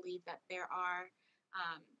do believe that there are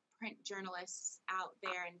print journalists out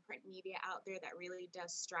there and print media out there that really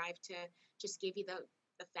does strive to just give you the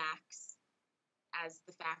facts as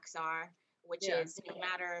the facts are, which is no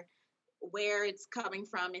matter where it's coming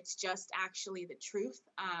from, it's just actually the truth,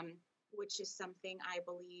 which is something I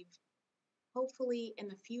believe hopefully in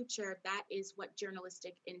the future, that is what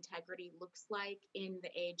journalistic integrity looks like in the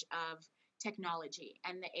age of technology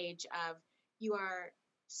and the age of you are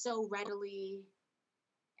so readily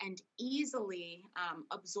and easily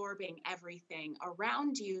absorbing everything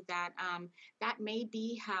around you that that may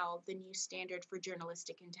be how the new standard for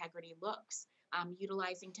journalistic integrity looks.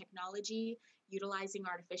 Utilizing technology, utilizing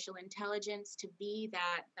artificial intelligence to be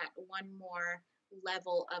that one more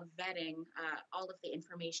level of vetting all of the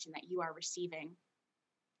information that you are receiving.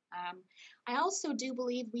 I also do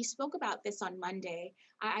believe we spoke about this on Monday.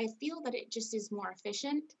 I feel that it just is more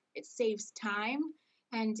efficient. It saves time,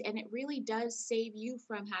 and it really does save you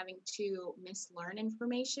from having to mislearn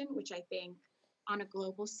information, which I think on a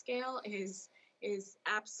global scale is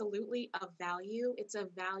absolutely of value. It's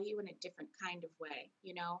of value in a different kind of way.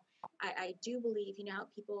 I do believe,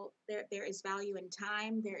 people, there is value in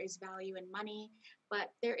time, there is value in money,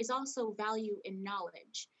 but there is also value in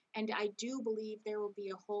knowledge. And I do believe there will be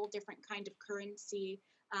a whole different kind of currency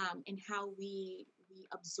in how we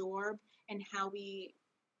absorb and how we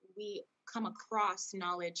come across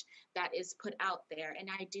knowledge that is put out there. And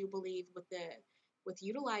I do believe with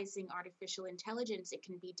utilizing artificial intelligence, it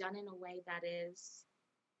can be done in a way that is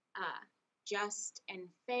just and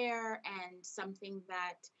fair and something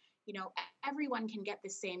that everyone can get the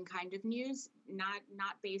same kind of news,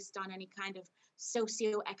 not based on any kind of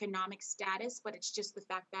socioeconomic status, but it's just the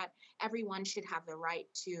fact that everyone should have the right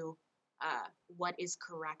to what is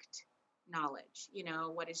correct knowledge,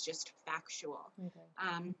 what is just factual.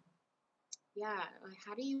 Okay. Yeah,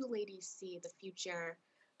 how do you ladies see the future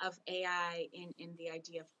of AI in the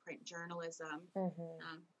idea of print journalism?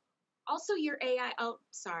 Also your AI,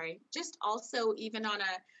 just also even on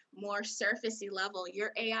a more surfacey level,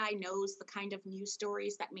 your AI knows the kind of news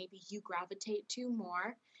stories that maybe you gravitate to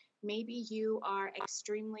more. Maybe you are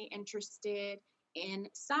extremely interested in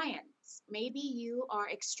science. Maybe you are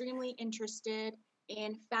extremely interested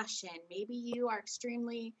in fashion. Maybe you are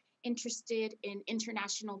extremely interested in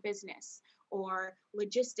international business or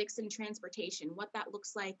logistics and transportation, what that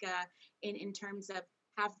looks like in terms of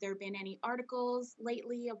have there been any articles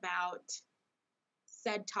lately about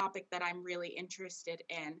said topic that I'm really interested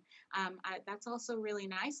in? That's also really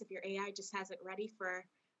nice if your AI just has it ready for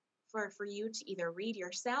you to either read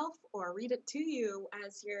yourself or read it to you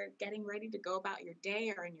as you're getting ready to go about your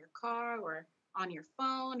day or in your car or on your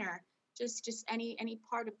phone or just any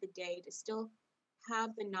part of the day to still have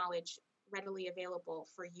the knowledge readily available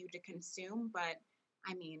for you to consume. But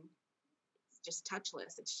it's just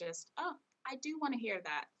touchless. It's just, oh, I do want to hear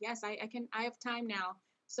that. Yes, I have time now,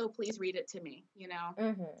 so please read it to me, How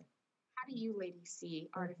do you ladies see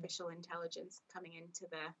artificial intelligence coming into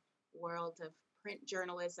the world of print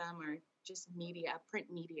journalism or just print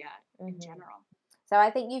media in general? So I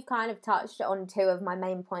think you've kind of touched on two of my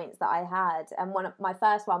main points that I had. And my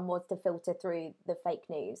first one was to filter through the fake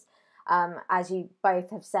news. As you both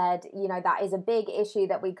have said, you know, that is a big issue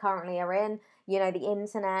that we currently are in. You know, the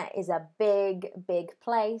internet is a big, big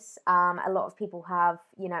place. A lot of people have,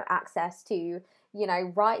 you know, access to, you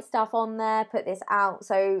know, write stuff on there, put this out.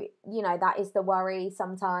 So, you know, that is the worry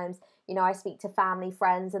sometimes. You know, I speak to family,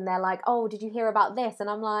 friends, and they're like, oh, did you hear about this? And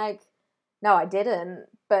I'm like, no, I didn't,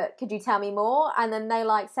 but could you tell me more? And then they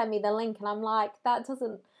like send me the link, and I'm like, that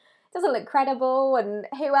doesn't look credible, and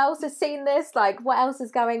who else has seen this? Like, what else is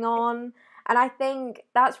going on? And I think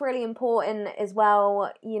that's really important as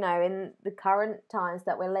well, you know, in the current times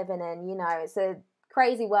that we're living in. You know, it's a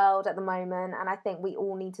crazy world at the moment, and I think we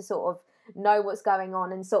all need to sort of know what's going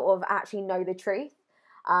on and sort of actually know the truth,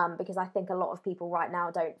 because I think a lot of people right now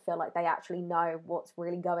don't feel like they actually know what's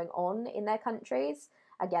really going on in their countries.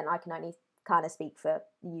 Again, I can only kind of speak for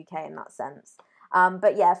the UK in that sense.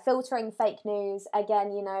 But yeah, filtering fake news,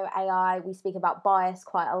 again, you know, AI, we speak about bias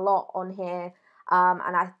quite a lot on here.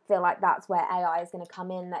 And I feel like that's where AI is going to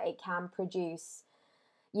come in, that it can produce,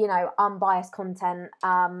 you know, unbiased content.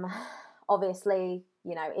 Obviously,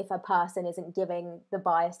 you know, if a person isn't giving the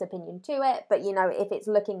biased opinion to it, but, you know, if it's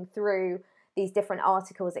looking through these different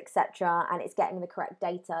articles, etc., and it's getting the correct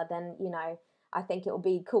data, then, you know, I think it will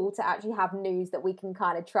be cool to actually have news that we can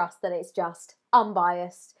kind of trust, that it's just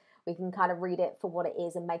unbiased. We can kind of read it for what it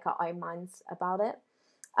is and make our own minds about it.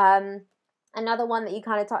 Another one that you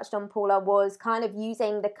kind of touched on, Paula, was kind of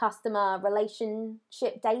using the customer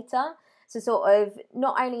relationship data. So sort of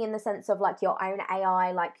not only in the sense of like your own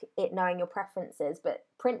AI, like it knowing your preferences, but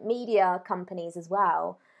print media companies as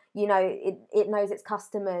well. You know, it knows its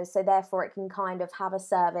customers, so therefore it can kind of have a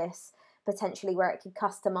service potentially where it could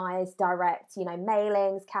customize direct, you know,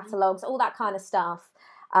 mailings, catalogs, all that kind of stuff.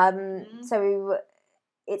 So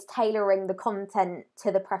it's tailoring the content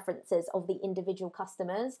to the preferences of the individual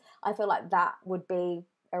customers. I feel like that would be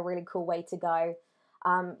a really cool way to go.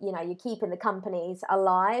 You know, you're keeping the companies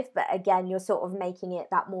alive, but again, you're sort of making it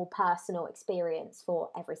that more personal experience for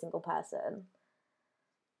every single person.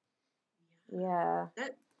 Yeah.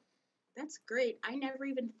 That's great. I never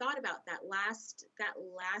even thought about that last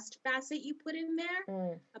facet you put in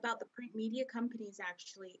there about the print media companies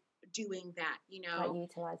actually doing that, you know. Like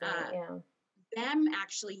utilizing it, yeah. Them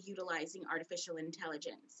actually utilizing artificial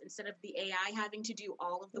intelligence instead of the AI having to do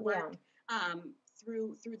all of the work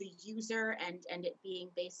through the user, and it being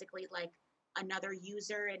basically like another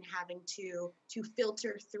user and having to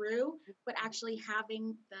filter through, but actually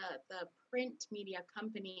having the print media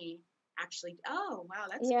company actually, oh wow,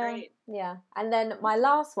 that's great. Yeah. And then my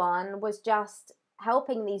last one was just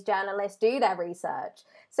helping these journalists do their research.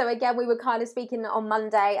 So again, we were kind of speaking on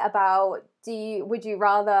Monday about would you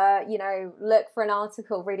rather, you know, look for an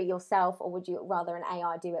article, read it yourself, or would you rather an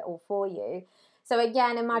AI do it all for you? So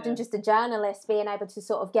again, imagine just a journalist being able to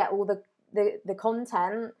sort of get all the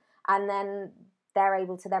content, and then they're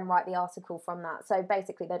able to then write the article from that. So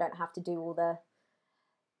basically they don't have to do all the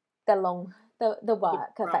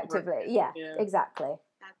work effectively. Yeah, exactly.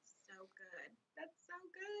 That's so good. That's so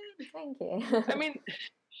good. Thank you. I mean,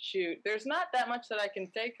 shoot, there's not that much that I can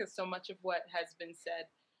say because so much of what has been said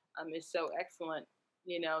is so excellent.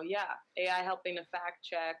 You know, AI helping to fact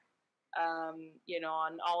check, you know,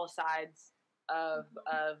 on all sides of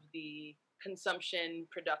the consumption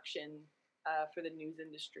production for the news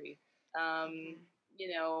industry.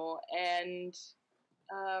 You know, and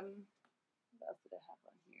what else did I have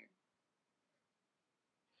on here?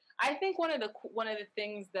 I think one of the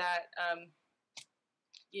things that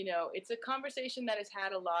you know, it's a conversation that is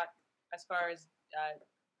had a lot as far as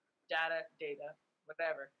data,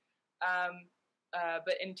 whatever.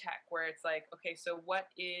 But in tech, where it's like, okay, so what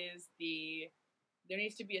is there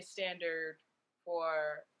needs to be a standard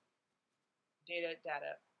for data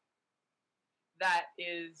that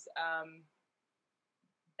is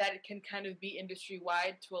that it can kind of be industry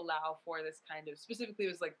wide to allow for this kind of, specifically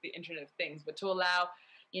it was like the Internet of Things, but to allow,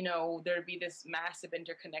 you know, there to be this massive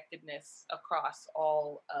interconnectedness across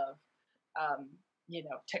all of, you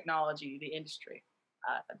know, technology, the industry,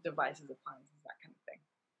 devices, appliances, that kind of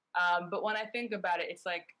thing. But when I think about it, it's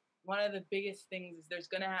like one of the biggest things is there's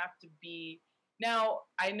going to have to be, now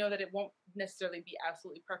I know that it won't necessarily be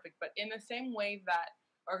absolutely perfect, but in the same way that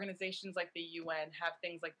organizations like the UN have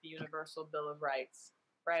things like the Universal Bill of Rights,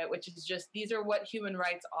 right? Which is just, these are what human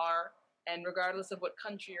rights are. And regardless of what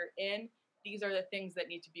country you're in, these are the things that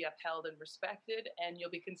need to be upheld and respected. And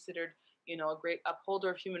you'll be considered, you know, a great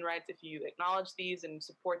upholder of human rights if you acknowledge these and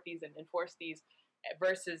support these and enforce these,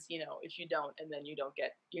 versus, you know, if you don't, and then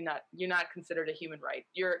you're not considered a human right.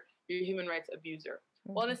 You're a human rights abuser.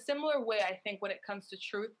 Mm-hmm. Well, in a similar way, I think when it comes to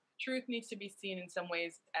truth truth needs to be seen in some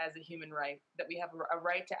ways as a human right, that we have a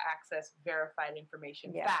right to access verified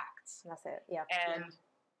information, facts. That's it. Yeah. And,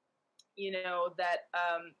 that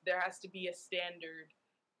there has to be a standard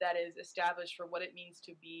that is established for what it means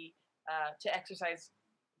to be, to exercise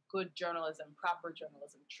good journalism, proper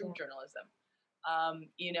journalism, true journalism.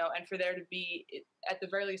 And for there to be, at the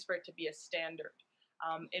very least, for it to be a standard.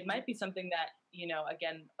 It might be something that,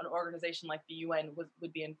 again, an organization like the UN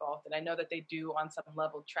would be involved in. I know that they do on some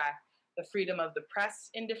level track the freedom of the press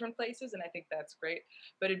in different places, and I think that's great.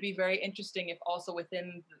 But it'd be very interesting if also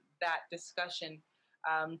within that discussion,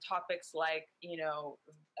 topics like, how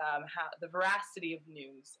the veracity of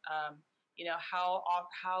news,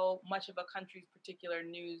 how much of a country's particular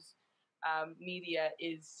news media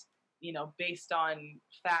is, based on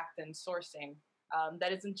fact and sourcing.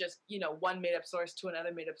 That isn't just, one made up source to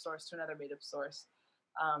another made up source to another made up source.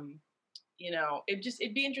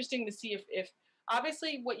 It'd be interesting to see if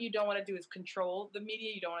obviously what you don't want to do is control the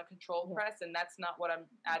media. You don't want to control press, and that's not what I'm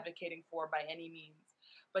advocating for by any means.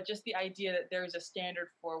 But just the idea that there is a standard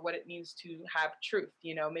for what it means to have truth.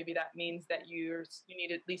 Maybe that means that you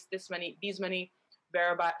need at least these many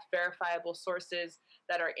verifiable sources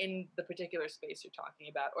that are in the particular space you're talking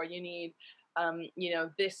about, or you need,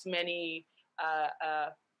 this many,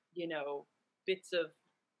 bits of,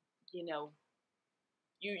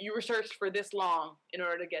 you researched for this long in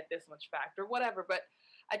order to get this much fact or whatever. But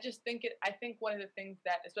I think one of the things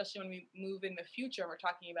that, especially when we move in the future, and we're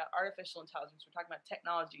talking about artificial intelligence, we're talking about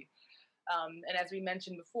technology. And as we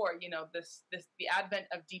mentioned before, the advent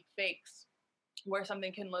of deep fakes, where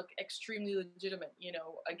something can look extremely legitimate.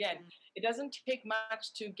 Again, it doesn't take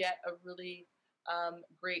much to get a really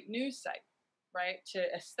great news site, right? To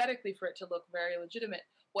aesthetically for it to look very legitimate.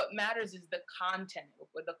 What matters is the content,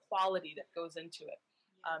 with the quality that goes into it.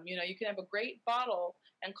 You can have a great bottle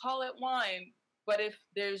and call it wine, but if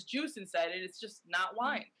there's juice inside it, it's just not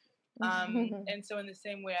wine. And so in the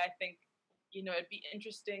same way, I think, it'd be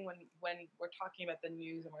interesting when we're talking about the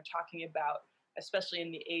news and we're talking about, especially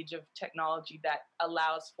in the age of technology that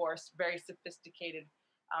allows for very sophisticated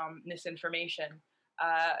misinformation,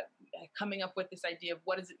 coming up with this idea of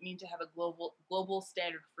what does it mean to have a global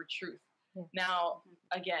standard for truth. Now,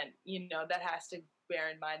 again, that has to bear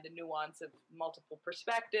in mind the nuance of multiple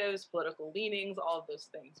perspectives, political leanings, all of those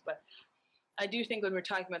things. But I do think when we're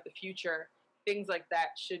talking about the future, things like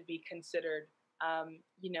that should be considered,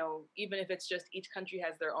 even if it's just each country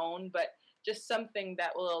has their own, but just something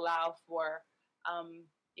that will allow for,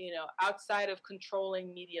 outside of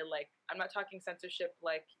controlling media, like, I'm not talking censorship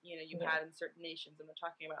like, you had in certain nations. I'm not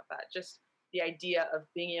talking about that. Just the idea of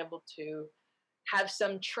being able to have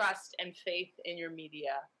some trust and faith in your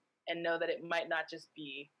media and know that it might not just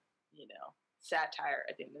be, satire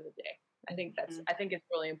at the end of the day. I think it's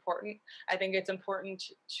really important. I think it's important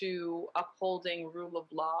to upholding rule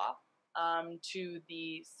of law, to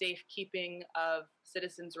the safekeeping of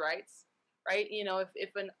citizens' rights, right?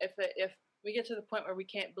 If we get to the point where we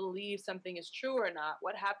can't believe something is true or not,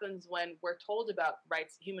 what happens when we're told about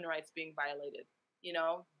human rights being violated?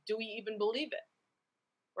 Do we even believe it?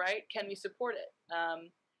 Right? Can we support it?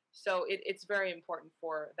 So it's very important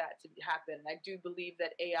for that to happen. And I do believe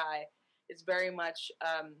that AI is very much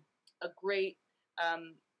a great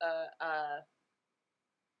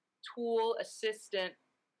tool, assist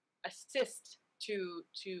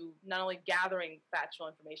to not only gathering factual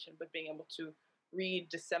information, but being able to read,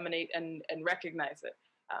 disseminate, and recognize it.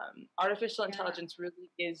 Artificial intelligence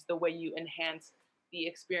really is the way you enhance the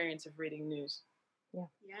experience of reading news.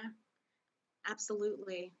 Yeah,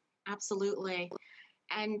 absolutely.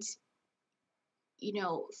 And,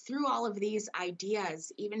 through all of these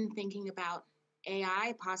ideas, even thinking about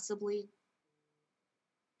AI possibly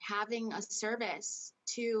having a service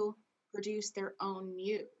to produce their own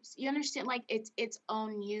news. You understand, like its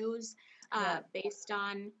own news based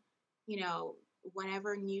on,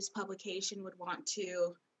 whatever news publication would want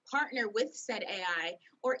to partner with said AI,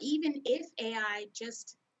 or even if AI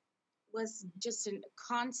was just a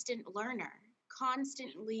constant learner,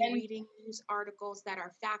 constantly reading news articles that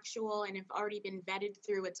are factual and have already been vetted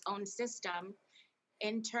through its own system,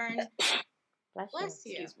 in turn, bless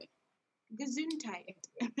you, Excuse me.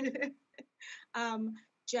 Gesundheit.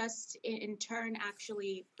 Just in turn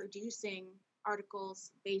actually producing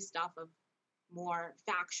articles based off of more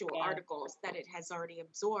factual articles that it has already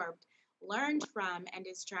absorbed, learned from, and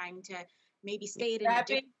is trying to maybe say it in a different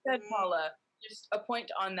way. That being said, Paula, just a point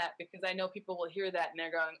on that, because I know people will hear that and they're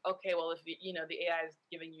going, okay, well, if the AI is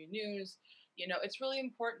giving you news, it's really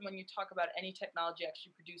important when you talk about any technology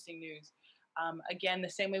actually producing news. Again, the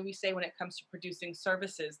same way we say when it comes to producing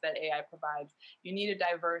services that AI provides, you need a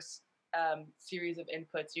diverse series of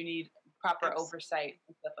inputs. You need proper oversight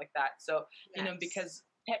and stuff like that. So, because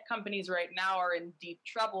tech companies right now are in deep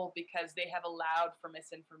trouble because they have allowed for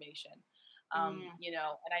misinformation. And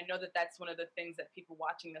I know that that's one of the things that people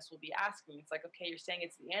watching this will be asking. It's like, okay, you're saying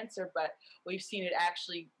it's the answer, but we've seen it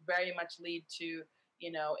actually very much lead to,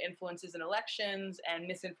 influences in elections and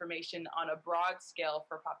misinformation on a broad scale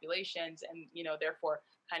for populations, and, therefore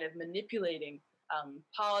kind of manipulating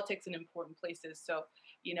politics in important places. So,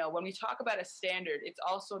 when we talk about a standard, it's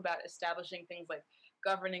also about establishing things like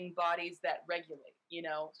governing bodies that regulate,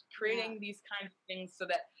 creating these kinds of things so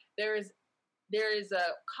that there is a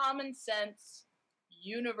common sense,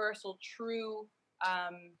 universal, true,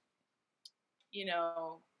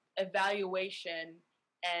 evaluation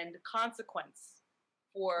and consequence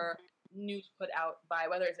for news put out by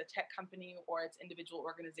whether it's a tech company or it's individual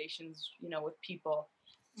organizations, with people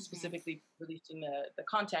specifically releasing the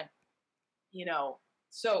content,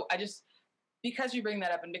 So because you bring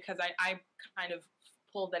that up and because I kind of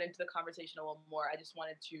pulled that into the conversation a little more, I just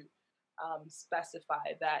wanted to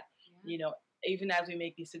specify that, even as we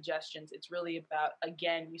make these suggestions, it's really about,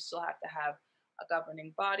 again, you still have to have a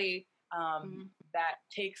governing body that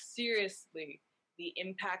takes seriously the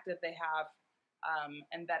impact that they have,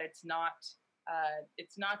 and that it's not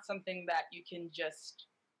something that you can just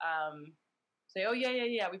say, oh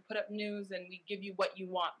yeah, we put up news and we give you what you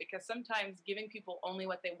want, because sometimes giving people only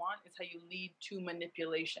what they want is how you lead to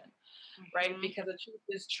manipulation, right? Because the truth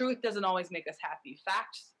is, truth doesn't always make us happy.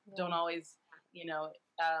 Facts don't always,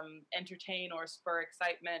 entertain or spur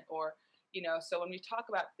excitement, or, so when we talk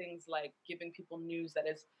about things like giving people news that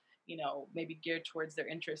is, maybe geared towards their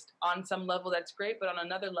interest, on some level that's great, but on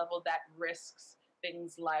another level that risks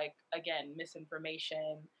things like, again,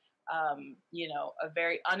 misinformation, a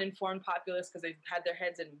very uninformed populace because they've had their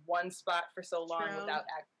heads in one spot for so long without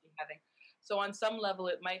actually having. So on some level,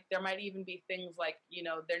 there might even be things like,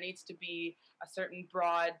 there needs to be a certain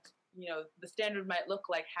broad, the standard might look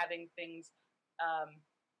like having things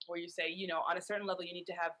where you say, on a certain level, you need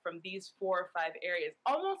to have from these 4 or 5 areas,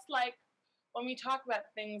 almost like when we talk about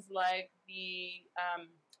things like the,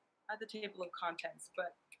 not the table of contents,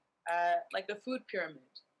 but like the food pyramid,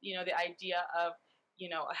 the idea of,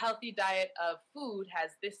 a healthy diet of food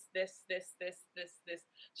has this,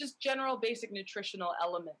 just general basic nutritional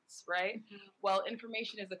elements, right? Well,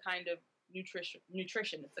 information is a kind of nutrition.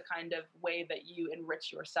 It's a kind of way that you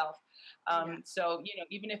enrich yourself. So,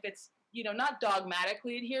 even if it's, not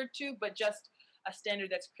dogmatically adhered to, but just a standard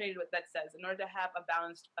that's created that says, in order to have a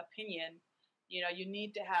balanced opinion, you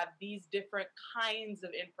need to have these different kinds of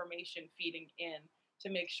information feeding in to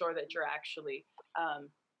make sure that you're actually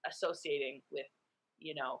associating with,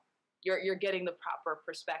 you're getting the proper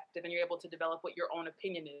perspective and you're able to develop what your own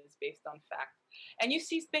opinion is based on fact. And you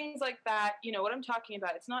see things like that, what I'm talking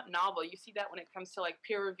about, it's not novel. You see that when it comes to like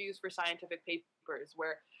peer reviews for scientific papers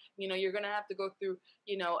where, you're going to have to go through,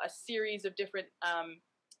 a series of different,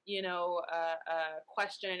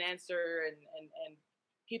 question and answer and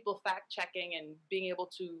people fact checking and being able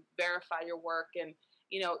to verify your work. And,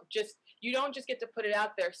 you don't just get to put it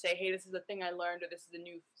out there, say, hey, this is a thing I learned, or this is a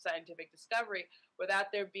new scientific discovery,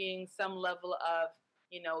 without there being some level of,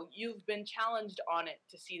 you've been challenged on it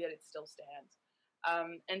to see that it still stands.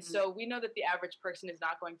 And so we know that the average person is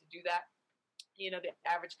not going to do that, the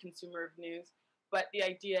average consumer of news. But the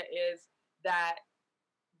idea is that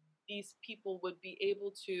these people would be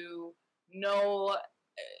able to know,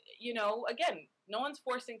 again, no one's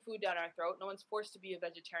forcing food down our throat. No one's forced to be a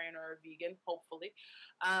vegetarian or a vegan, hopefully.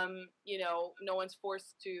 No one's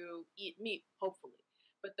forced to eat meat, hopefully.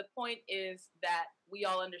 But the point is that we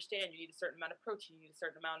all understand you need a certain amount of protein, you need a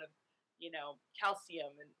certain amount of,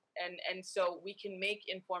 calcium. And so we can make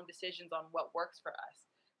informed decisions on what works for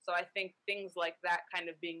us. So I think things like that kind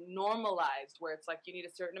of being normalized, where it's like you need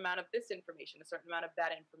a certain amount of this information, a certain amount of that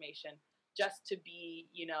information, just to be,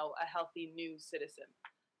 a healthy new citizen.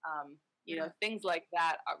 Things like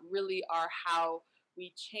that really are how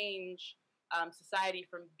we change society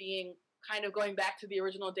from being kind of going back to the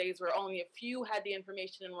original days where only a few had the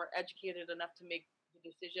information and were educated enough to make the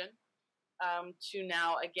decision, to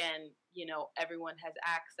now, again, everyone has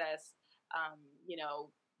access.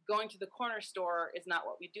 Going to the corner store is not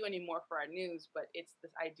what we do anymore for our news, but it's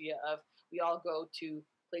this idea of we all go to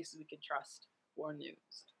places we can trust for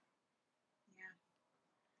news. Yeah.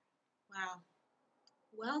 Wow.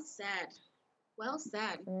 Well said. Well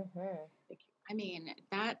said. Mm-hmm. Thank you. I mean,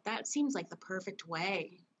 that seems like the perfect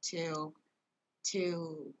way to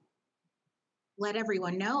let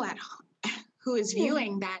everyone know who is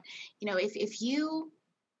viewing that, if you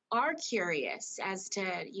are curious as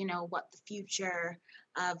to, what the future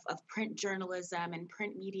of print journalism and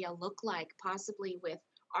print media look like, possibly with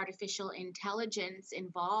artificial intelligence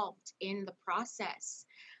involved in the process,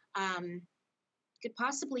 um, could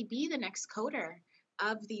possibly be the next coder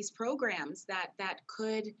of these programs that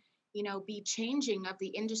could, be changing of the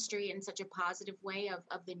industry in such a positive way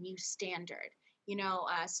of the new standard.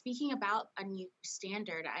 Speaking about a new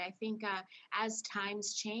standard, I think as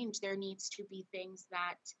times change, there needs to be things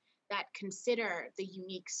that consider the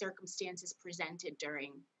unique circumstances presented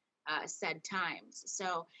during said times.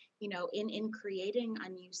 So, in creating a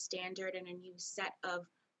new standard and a new set of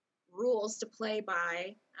rules to play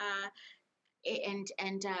by, and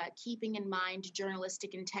keeping in mind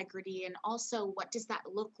journalistic integrity, and also what does that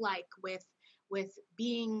look like with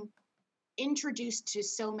being introduced to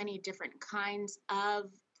so many different kinds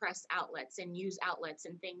of press outlets and news outlets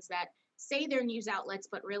and things that say they're news outlets,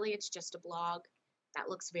 but really it's just a blog that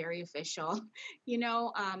looks very official.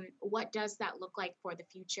 What does that look like for the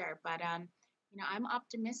future? But I'm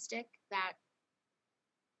optimistic that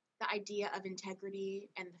the idea of integrity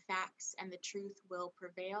and the facts and the truth will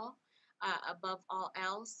prevail above all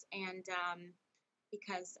else. And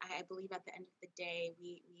because I believe at the end of the day,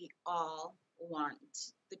 we all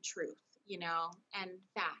want the truth, and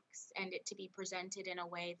facts, and it to be presented in a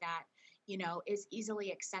way that, is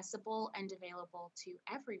easily accessible and available to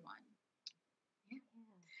everyone. Yeah.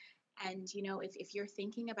 And, if you're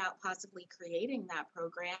thinking about possibly creating that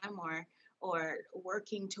program or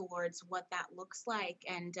working towards what that looks like,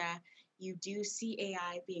 and you do see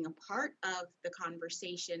AI being a part of the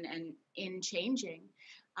conversation and in changing,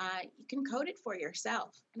 you can code it for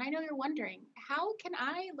yourself. And I know you're wondering, how can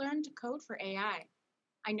I learn to code for AI?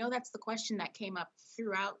 I know that's the question that came up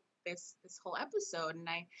throughout this whole episode, and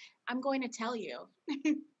I'm going to tell you.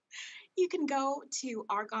 You can go to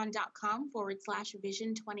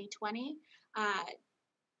arghon.com/vision 2020.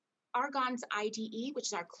 Arghon's IDE, which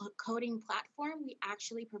is our coding platform, we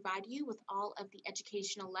actually provide you with all of the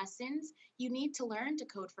educational lessons you need to learn to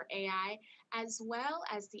code for AI, as well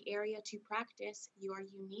as the area to practice your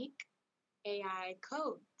unique AI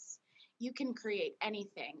codes. You can create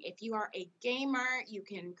anything. If you are a gamer, you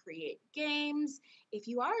can create games. If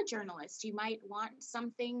you are a journalist, you might want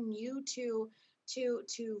something new to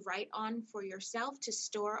write on for yourself, to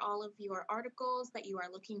store all of your articles that you are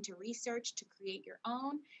looking to research, to create your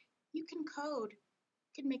own. You can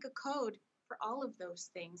make a code for all of those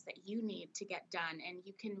things that you need to get done, and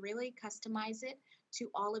you can really customize it to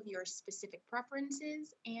all of your specific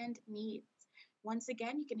preferences and needs. Once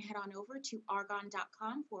again, you can head on over to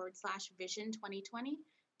arghon.com/vision 2020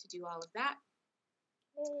 to do all of that.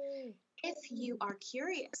 Yay. If you are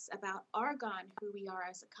curious about Arghon, who we are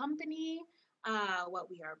as a company, what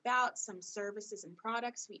we are about, some services and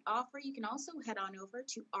products we offer, you can also head on over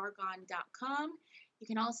to arghon.com. You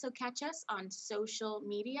can also catch us on social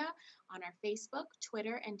media on our Facebook,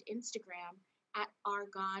 Twitter, and Instagram at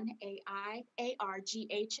Arghon AI,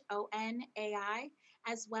 Arghon AI,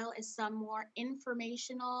 as well as some more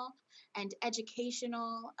informational and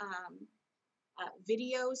educational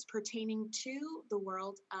videos pertaining to the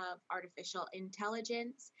world of artificial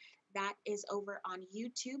intelligence. That is over on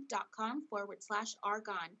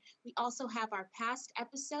youtube.com/Arghon. We also have our past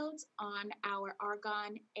episodes on our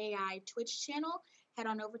Arghon AI Twitch channel. Head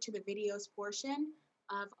on over to the videos portion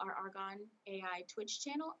of our Arghon AI Twitch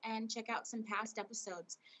channel and check out some past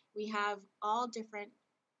episodes. We have all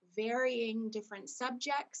varying different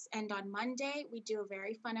subjects, and on Monday we do a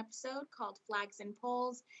very fun episode called Flags and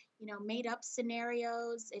Polls, made up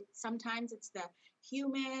scenarios. Sometimes it's the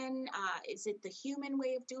human, is it the human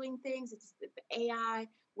way of doing things? It's the AI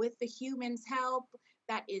with the human's help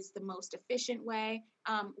that is the most efficient way.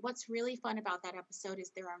 What's really fun about that episode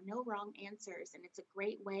is there are no wrong answers, and it's a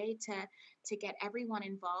great way to get everyone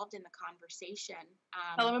involved in the conversation.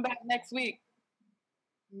 Tell them about next week.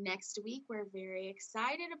 Next week, we're very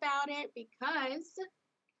excited about it because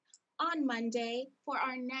on Monday, for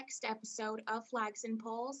our next episode of Flags and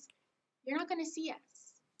Polls, you're not going to see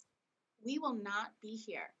us. We will not be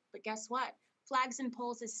here. But guess what? Flags and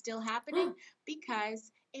Polls is still happening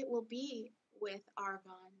because it will be with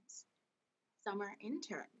Arghon's summer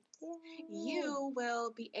interns. Yay. You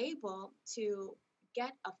will be able to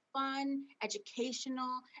get a fun,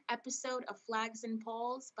 educational episode of Flags and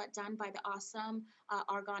Polls, but done by the awesome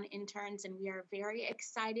Arghon interns, and we are very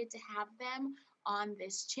excited to have them on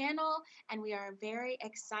this channel, and we are very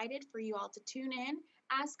excited for you all to tune in,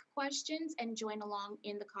 ask questions, and join along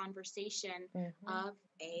in the conversation of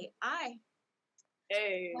AI.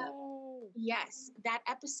 Hey. Yes, that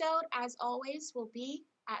episode, as always, will be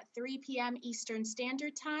at 3 p.m. Eastern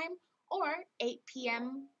Standard Time or 8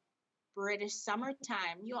 p.m. British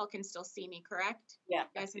summertime. You all can still see me, correct? Yeah.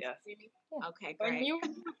 You guys can Yes. see me? Yeah. Okay, great.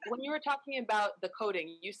 When you were talking about the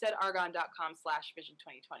coding, you said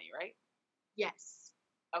arghon.com/vision2020, right? Yes.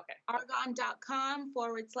 Okay.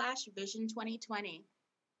 Arghon.com/vision2020.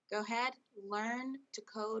 Go ahead, learn to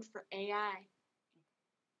code for AI.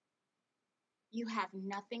 You have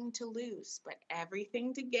nothing to lose, but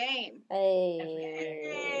everything to gain.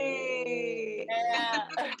 Hey. Yeah.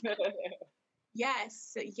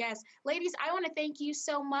 Yes, yes. Ladies, I want to thank you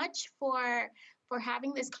so much for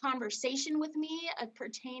having this conversation with me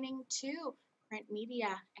pertaining to print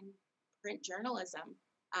media and print journalism,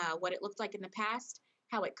 what it looked like in the past,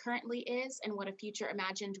 how it currently is, and what a future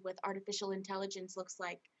imagined with artificial intelligence looks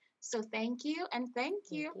like. So thank you, and thank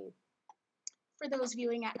you. For those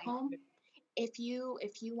viewing at home. If you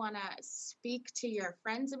want to speak to your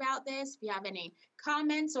friends about this, if you have any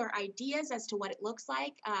comments or ideas as to what it looks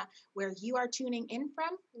like, where you are tuning in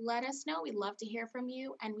from, let us know. We'd love to hear from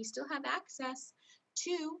you, and we still have access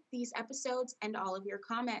to these episodes and all of your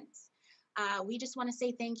comments. We just want to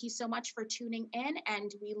say thank you so much for tuning in,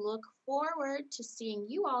 and we look forward to seeing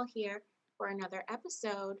you all here for another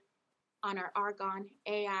episode on our Arghon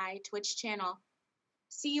AI Twitch channel.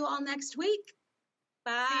 See you all next week.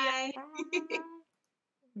 Bye.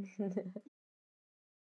 Bye.